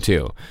 1 and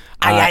 2.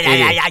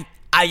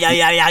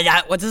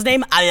 What's his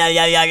name?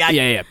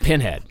 Yeah,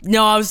 Pinhead.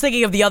 No, I was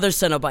thinking of the other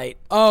Cenobite.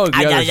 Oh, the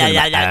other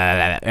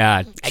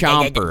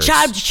Chompers.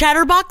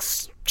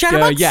 Chatterbox?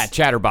 Chatterbox? Yeah,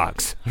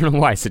 Chatterbox. I don't know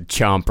why I said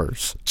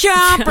Chompers.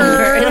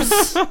 Choppers.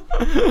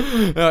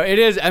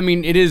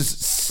 It is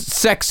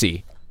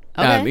sexy.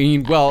 Okay. I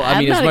mean, I'm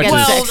as not much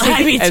against as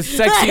sexy. as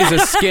sexy as a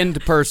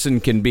skinned person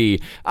can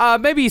be,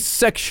 maybe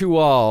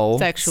sexual.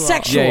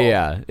 Sexual.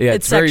 Yeah.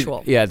 It's very,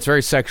 sexual. Yeah, it's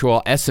very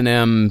sexual.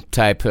 S&M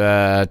type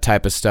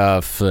of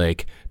stuff,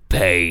 like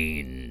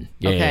pain.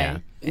 Yeah. Okay.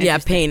 Yeah,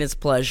 pain is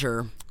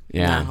pleasure.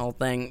 Yeah. That whole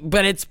thing.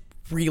 But it's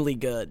really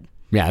good.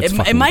 Yeah, it's it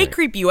fucking might great.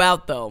 creep you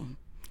out, though.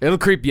 It'll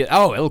creep you.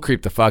 Oh, it'll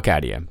creep the fuck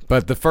out of you.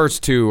 But the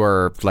first two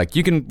are like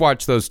you can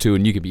watch those two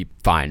and you can be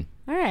fine.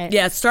 All right.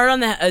 Yeah, start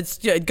on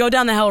go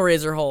down the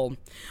Hellraiser hole.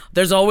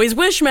 There's always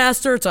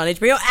Wishmaster. It's on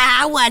HBO.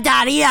 I want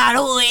Daddy out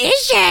of wishes.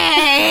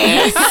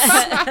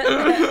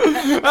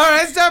 All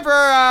right, it's time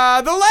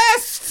for the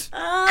list.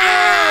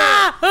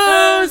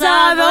 Who's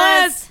on the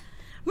list?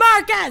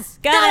 Marcus,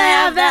 gotta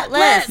have that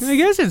list. I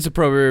guess it's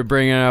appropriate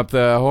bringing up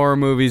the horror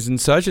movies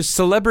and such as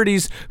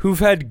celebrities who've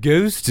had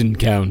ghost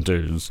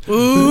encounters.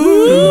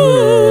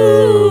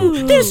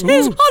 Ooh, this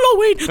is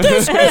Halloween.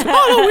 This is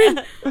Halloween.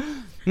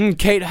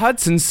 Kate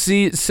Hudson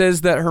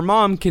says that her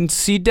mom can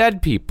see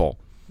dead people.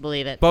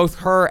 Believe it. Both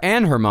her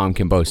and her mom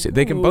can both see.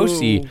 They can both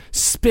see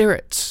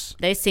spirits.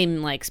 They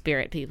seem like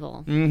spirit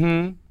people.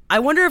 I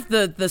wonder if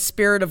the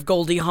spirit of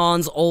Goldie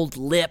Hawn's old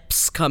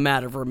lips come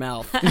out of her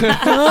mouth.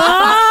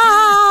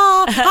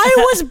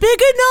 I was big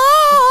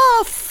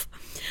enough.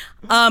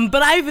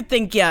 But I would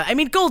think, yeah. I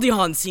mean, Goldie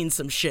Hawn's seen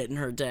some shit in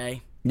her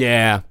day.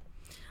 Yeah.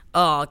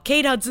 Oh,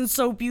 Kate Hudson's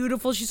so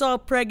beautiful. She's all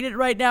pregnant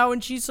right now,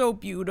 and she's so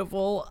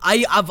beautiful.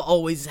 I've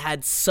always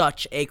had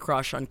such a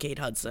crush on Kate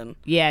Hudson.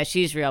 Yeah,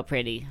 she's real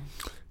pretty.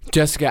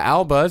 Jessica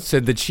Alba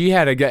said that she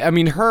had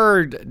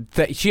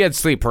she had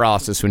sleep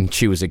paralysis when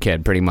she was a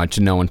kid, pretty much,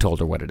 and no one told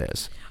her what it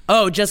is.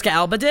 Oh, Jessica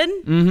Alba did?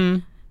 Mm-hmm.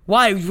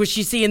 Why? Was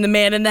she seeing the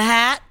man in the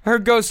hat? Her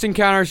ghost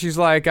encounter, she's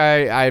like,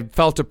 I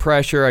felt a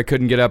pressure. I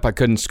couldn't get up. I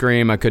couldn't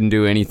scream. I couldn't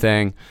do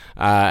anything.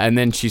 And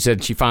then she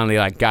said she finally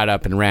got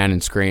up and ran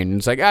and screamed. And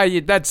it's like,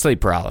 that's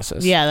sleep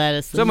paralysis. Yeah, that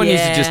is. Someone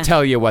needs to just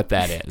tell you what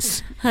that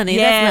is. Honey,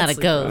 Yeah, that's not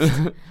a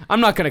ghost.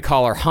 I'm not going to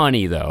call her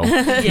honey, though.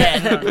 Yeah,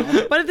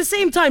 no. But at the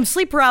same time,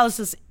 sleep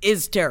paralysis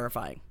is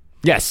terrifying.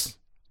 Yes,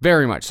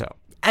 very much so.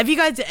 Have you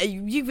guys,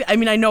 I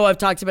mean, I know I've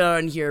talked about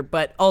it on here,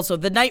 but also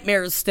The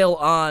Nightmare is still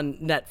on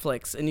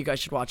Netflix, and you guys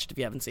should watch it if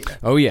you haven't seen it.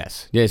 Oh,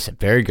 yes. Yes,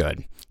 very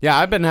good. Yeah,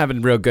 I've been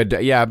having real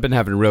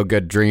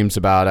good dreams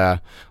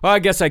about, well, I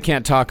guess I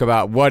can't talk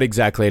about what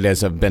exactly it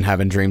is I've been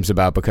having dreams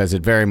about because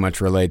it very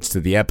much relates to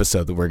the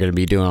episode that we're going to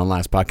be doing on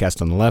Last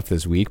Podcast on the Left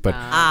this week. But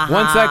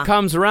once that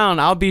comes around,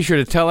 I'll be sure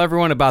to tell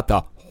everyone about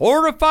the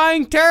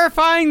horrifying,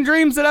 terrifying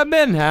dreams that I've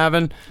been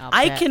having.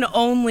 I can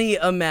only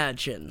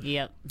imagine.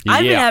 Yep.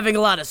 I've been Yeah. having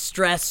a lot of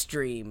stress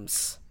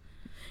dreams.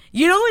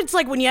 You know, it's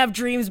like when you have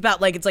dreams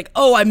about, it's like,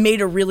 oh, I made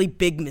a really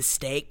big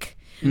mistake.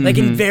 Like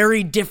in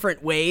very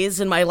different ways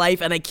in my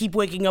life, and I keep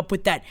waking up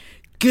with that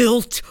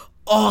guilt,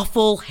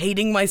 awful,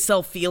 hating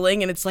myself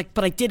feeling, and it's like,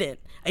 but I didn't.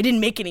 I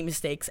didn't make any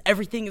mistakes.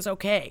 Everything is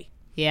okay.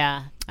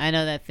 Yeah, I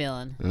know that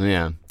feeling.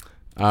 Yeah.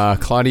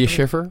 Claudia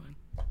Schiffer?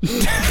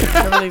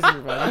 Everything's gonna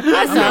be fine.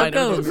 That's how it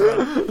Everything's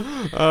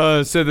goes.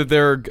 fine. Said that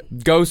there are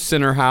ghosts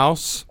in her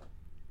house.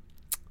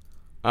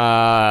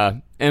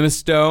 Emma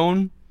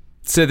Stone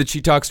said that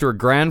she talks to her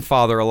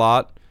grandfather a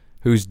lot,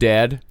 who's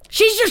dead.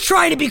 She's just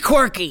trying to be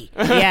quirky.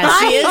 Yeah,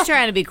 she is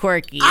trying to be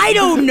quirky. I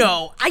don't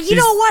know. You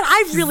know what?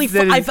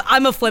 that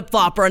I'm a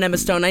flip-flopper on Emma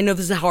Stone. I know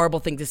this is a horrible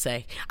thing to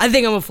say. I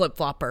think I'm a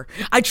flip-flopper.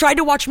 I tried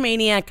to watch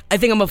Maniac. I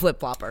think I'm a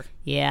flip-flopper.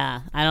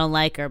 Yeah, I don't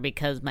like her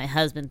because my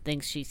husband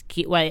thinks she's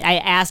cute. Well, I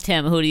asked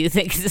him, who do you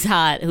think is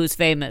hot, who's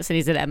famous? And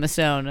he said Emma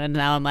Stone. And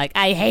now I'm like,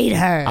 I hate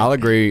her. I'll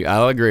agree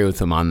with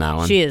him on that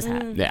one. She is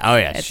hot. Yeah, oh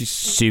yeah, she's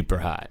super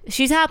hot.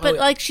 She's hot, but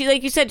like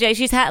you said, Jay,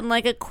 she's hot and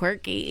like a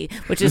quirky,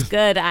 which is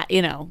good.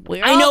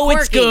 We're I know all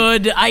it's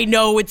quirky. good. I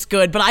know it's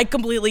good, but I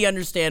completely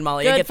understand,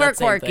 Molly. I Good get for that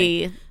same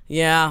quirky. thing.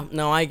 Yeah,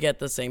 no, I get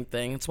the same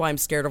thing. That's why I'm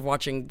scared of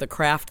watching The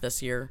Craft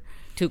this year.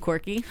 Too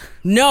quirky?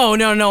 No.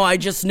 I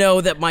just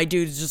know that my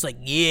dude is just like,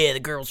 yeah,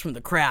 the girls from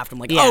The Craft. I'm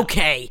like,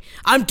 okay,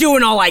 I'm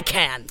doing all I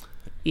can.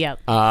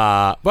 Yep.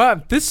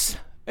 But this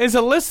is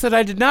a list that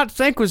I did not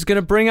think was going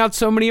to bring out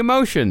so many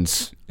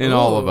emotions in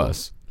all of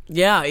us.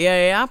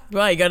 Yeah.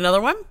 Well, you got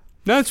another one?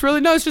 No, it's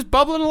just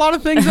bubbling a lot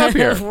of things up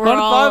here. a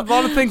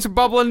lot of things are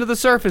bubbling to the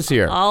surface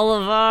here. All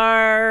of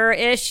our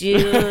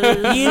issues.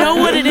 You know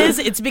what it is?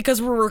 It's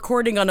because we're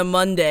recording on a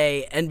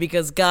Monday, and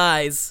because,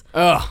 guys,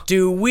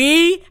 do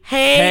we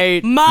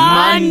hate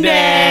Mondays?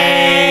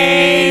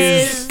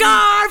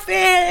 Garfield!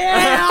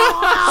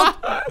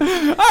 All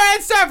right,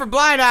 it's time for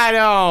Blind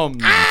Item.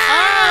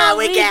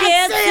 We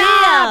can't see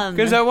him!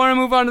 Because I want to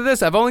move on to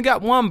this. I've only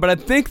got one, but I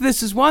think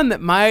this is one that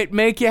might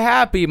make you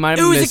happy. It might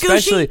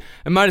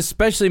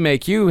especially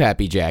make you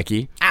happy,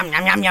 Jackie.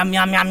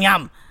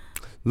 Yum.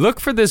 Look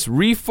for this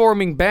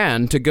reforming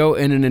band to go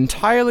in an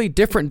entirely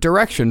different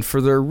direction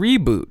for their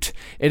reboot.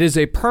 It is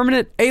a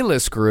permanent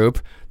A-list group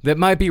that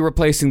might be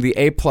replacing the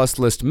A-plus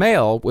list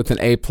male with an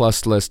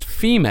A-plus list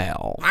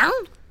female.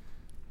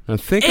 Now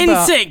think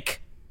about... NSYNC!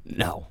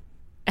 No.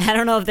 I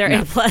don't know if they're A+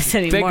 anymore.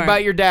 Think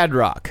about your dad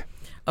rock.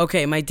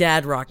 Okay, my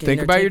dad rock.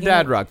 Think about your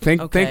dad rock.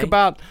 Think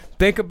about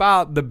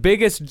the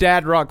biggest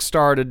dad rock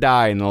star to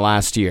die in the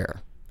last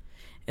year.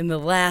 In the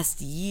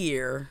last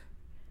year,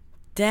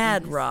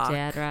 dad rock.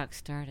 Dad rock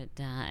started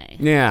to die.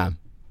 Yeah.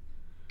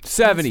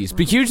 70s.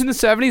 Be huge in the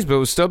 70s, but it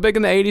was still big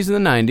in the 80s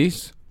and the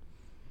 90s.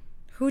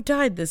 Who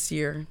died this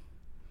year?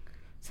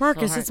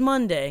 Marcus, it's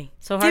Monday.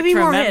 So hard Give me to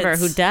more remember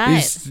hits. who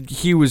died.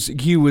 He was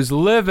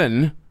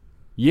living,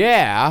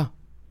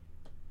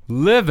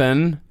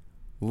 living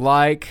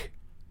like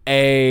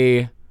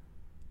a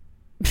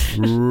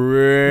refugee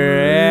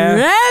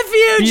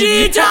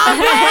Tom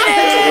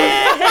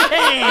Petty!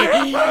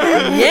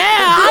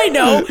 Yeah, I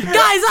know.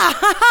 Guys,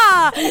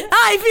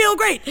 I feel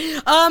great.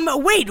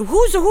 Wait, who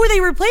are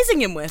they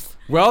replacing him with?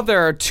 Well,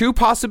 there are two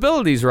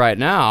possibilities right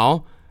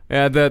now.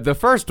 The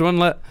first one,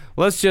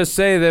 let's just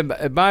say that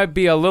it might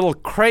be a little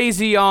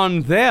crazy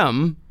on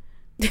them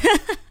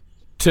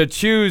to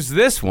choose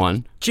this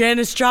one.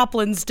 Janis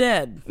Joplin's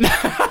dead. Crazy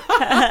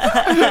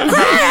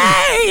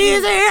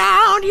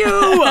on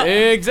you!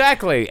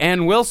 Exactly.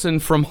 Ann Wilson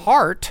from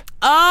Heart.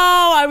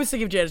 Oh, I was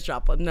thinking of Janis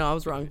Joplin. No, I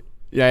was wrong.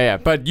 Yeah.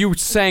 But you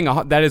sang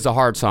that is a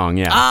Heart song,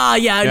 yeah.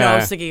 Yeah, I know. I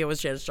was thinking it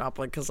was Janis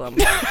Joplin because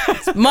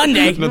it's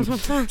Monday.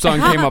 The song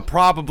came up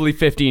probably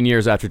 15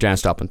 years after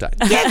Janis Joplin died.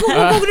 Yeah, cool.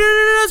 No,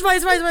 it's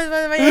fine.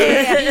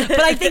 Yeah.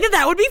 But I think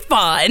that would be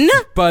fun.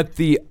 But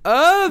the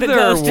other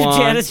Ghost one, of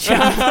Janis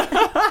Joplin.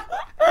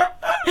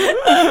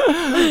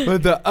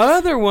 but the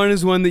other one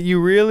is one that you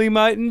really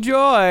might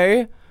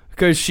enjoy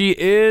because she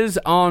is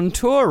on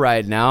tour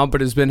right now,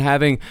 but has been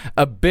having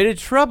a bit of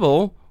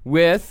trouble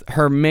with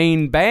her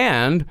main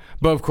band.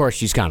 But of course,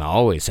 she's kind of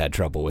always had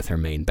trouble with her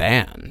main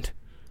band.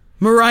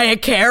 Mariah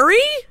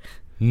Carey?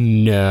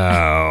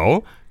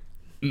 No.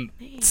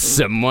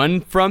 Someone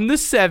from the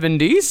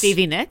 70s.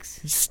 Stevie Nicks?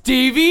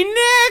 Stevie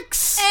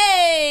Nicks!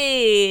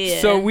 Hey!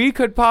 So we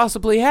could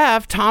possibly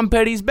have Tom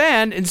Petty's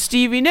band and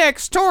Stevie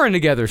Nicks touring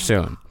together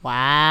soon.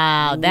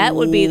 Wow, that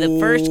would be the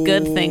first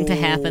good thing to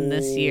happen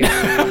this year.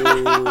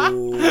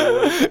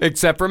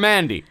 Except for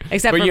Mandy.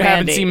 But you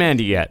haven't seen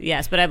Mandy yet.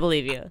 Yes, but I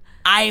believe you.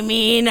 I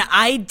mean,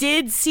 I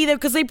did see them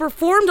because they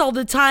performed all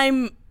the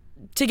time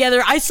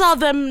together. I saw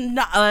them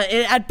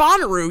at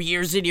Bonnaroo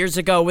years and years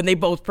ago when they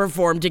both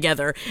performed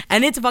together,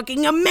 and it's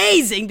fucking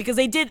amazing because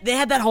they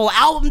had that whole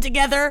album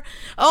together.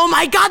 Oh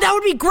my god, that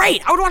would be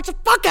great. I would watch the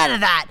fuck out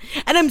of that.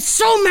 And I'm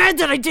so mad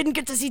that I didn't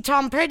get to see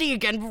Tom Petty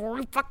again before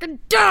he fucking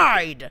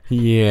died.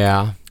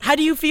 Yeah. How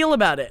do you feel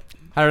about it?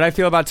 How did I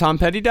feel about Tom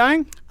Petty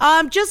dying?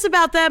 Just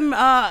about them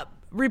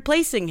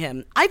replacing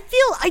him. I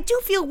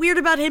do feel weird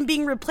about him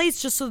being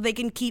replaced just so they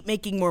can keep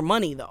making more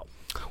money though.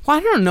 Well, I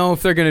don't know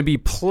if they're going to be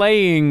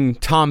playing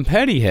Tom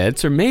Petty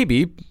hits, or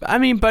maybe. I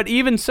mean, but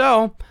even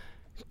so,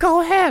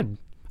 go ahead.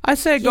 I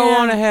say go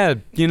on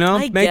ahead. You know,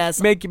 I guess.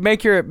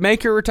 make your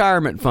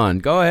retirement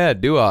fund. Go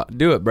ahead, do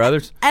it,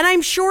 brothers. And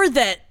I'm sure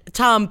that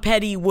Tom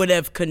Petty would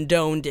have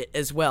condoned it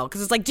as well,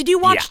 because it's like, did you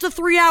watch the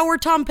 3-hour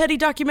Tom Petty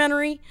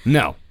documentary?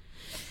 No.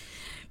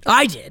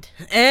 I did.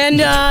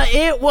 And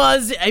it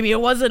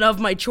wasn't of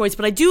my choice,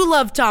 but I do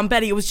love Tom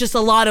Petty. It was just a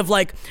lot of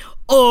like,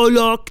 oh,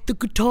 like the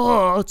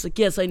guitar. It's like,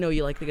 yes, I know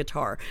you like the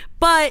guitar.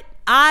 But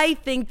I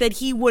think that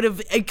he would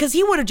have, because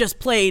he would have just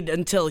played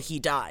until he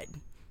died.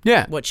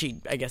 Yeah. Which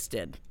he, I guess,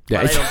 did.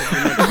 Yeah. But I don't think he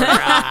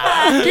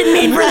meant didn't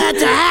mean for that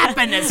to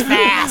happen as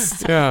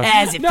fast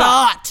as he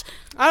thought.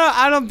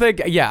 I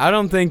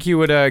don't think he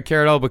would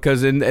care at all,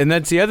 because, and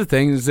that's the other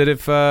thing, is that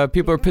if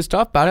people are pissed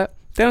off about it,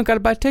 they don't got to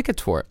buy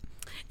tickets for it.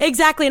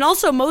 Exactly. And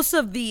also, most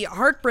of the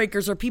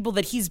heartbreakers are people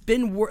that he's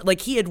been,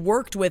 he had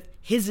worked with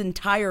his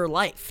entire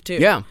life, too.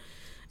 Yeah.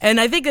 And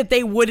I think that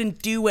they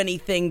wouldn't do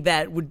anything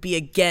that would be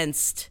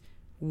against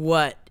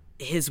what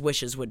his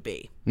wishes would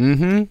be.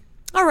 Mm-hmm.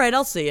 All right,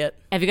 I'll see it.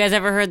 Have you guys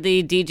ever heard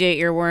the DJ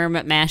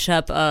Earworm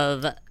mashup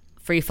of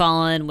Free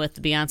Fallin' with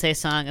the Beyonce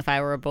song If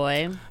I Were a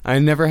Boy? I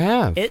never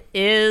have. It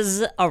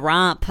is a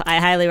romp.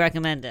 I highly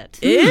recommend it.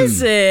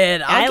 Is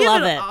it? I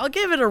love it. I'll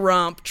give it a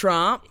romp,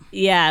 Tromp.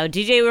 Yeah,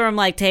 DJ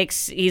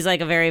Earworm he's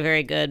like a very,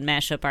 very good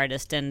mashup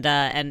artist, and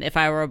If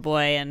I Were a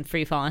Boy and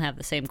Free Fallin' have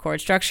the same chord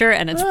structure,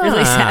 and it's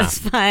really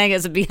satisfying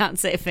as a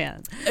Beyonce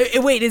fan.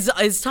 Wait,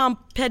 is Tom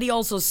Petty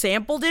also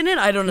sampled in it?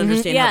 I don't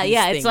understand how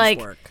these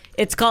things work.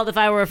 It's called If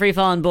I Were a Free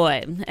Fallin'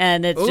 Boy,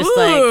 and it's just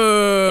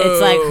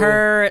it's like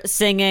her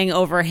singing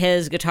over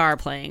his guitar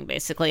playing,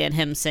 basically, and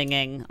him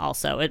singing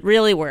also. It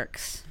really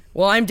works.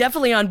 Well, I'm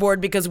definitely on board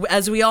because,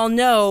 as we all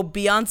know,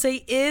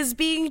 Beyonce is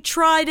being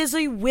tried as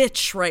a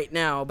witch right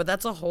now, but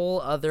that's a whole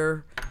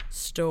other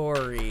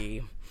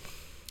story.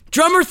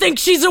 Drummer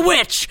thinks she's a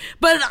witch,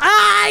 but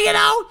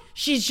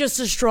she's just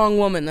a strong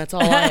woman. That's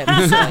all I have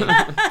to say.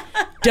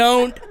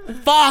 Don't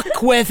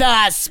fuck with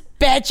us,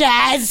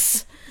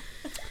 bitches!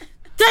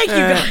 Thank you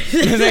guys.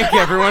 Thank you,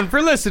 everyone, for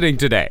listening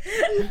today.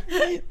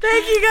 Thank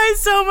you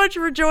guys so much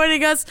for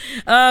joining us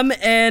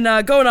and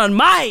going on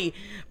my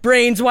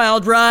Brains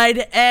Wild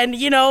Ride. And,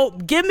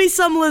 give me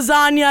some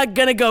lasagna.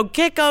 Gonna go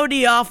kick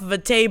Odie off of a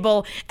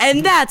table.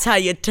 And that's how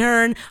you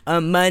turn a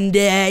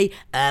Monday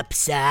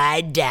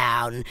upside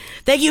down.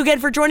 Thank you again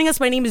for joining us.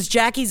 My name is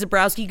Jackie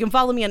Zabrowski. You can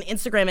follow me on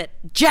Instagram at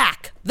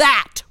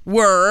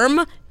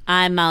JackThatWorm.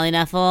 I'm Molly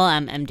Nuffle.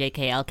 I'm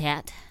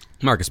MJKLCat.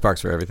 Marcus Sparks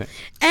for everything.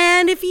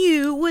 And if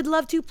you would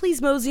love to,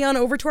 please mosey on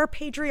over to our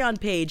Patreon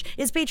page.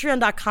 It's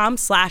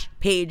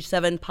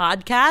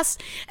patreon.com/page7podcast.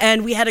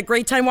 And we had a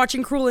great time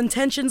watching Cruel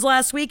Intentions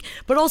last week,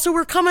 but also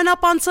we're coming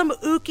up on some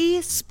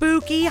ooky,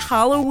 spooky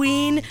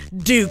Halloween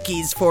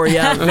dookies for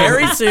you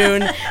very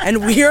soon.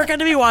 And we are going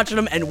to be watching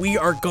them, and we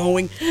are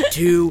going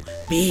to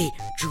be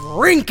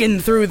drinking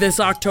through this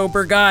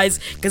October,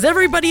 guys, because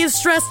everybody is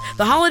stressed.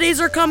 The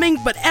holidays are coming,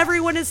 but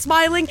everyone is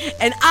smiling,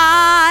 and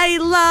I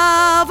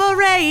love a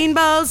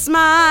rainbow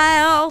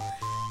smile.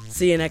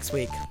 See you next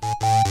week.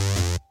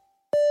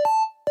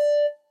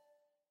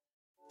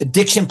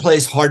 Addiction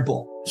plays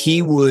hardball.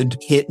 He would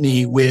hit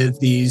me with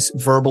these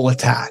verbal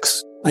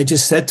attacks. I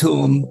just said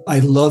to him, I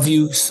love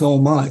you so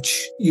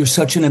much. You're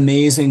such an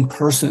amazing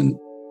person.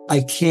 I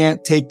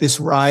can't take this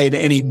ride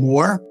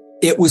anymore.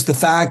 It was the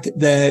fact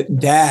that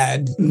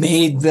Dad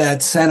made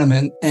that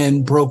sentiment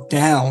and broke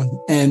down.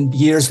 And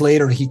years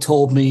later, he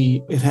told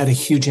me it had a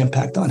huge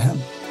impact on him.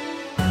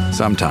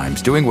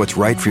 Sometimes doing what's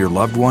right for your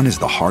loved one is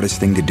the hardest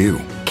thing to do.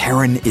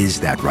 Karen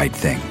is that right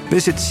thing.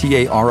 Visit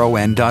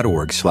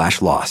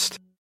caron.org/lost.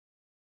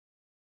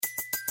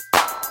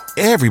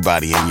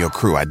 Everybody in your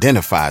crew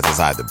identifies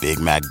as either Big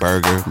Mac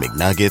Burger,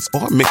 McNuggets,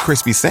 or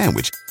McCrispy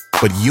Sandwich.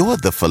 But you're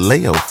the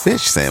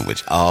Filet-O-Fish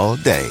Sandwich all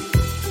day.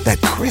 That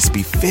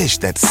crispy fish,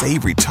 that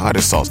savory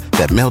tartar sauce,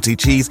 that melty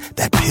cheese,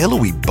 that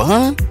pillowy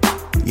bun.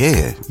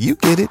 Yeah, you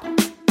get it.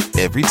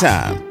 Every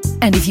time.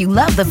 And if you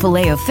love the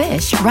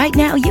Filet-O-Fish, right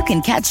now you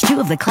can catch two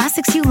of the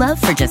classics you love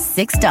for just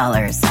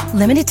 $6.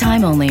 Limited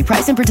time only.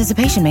 Price and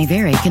participation may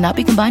vary. Cannot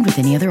be combined with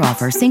any other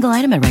offer. Single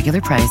item at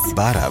regular price.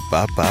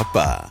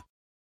 Ba-da-ba-ba-ba.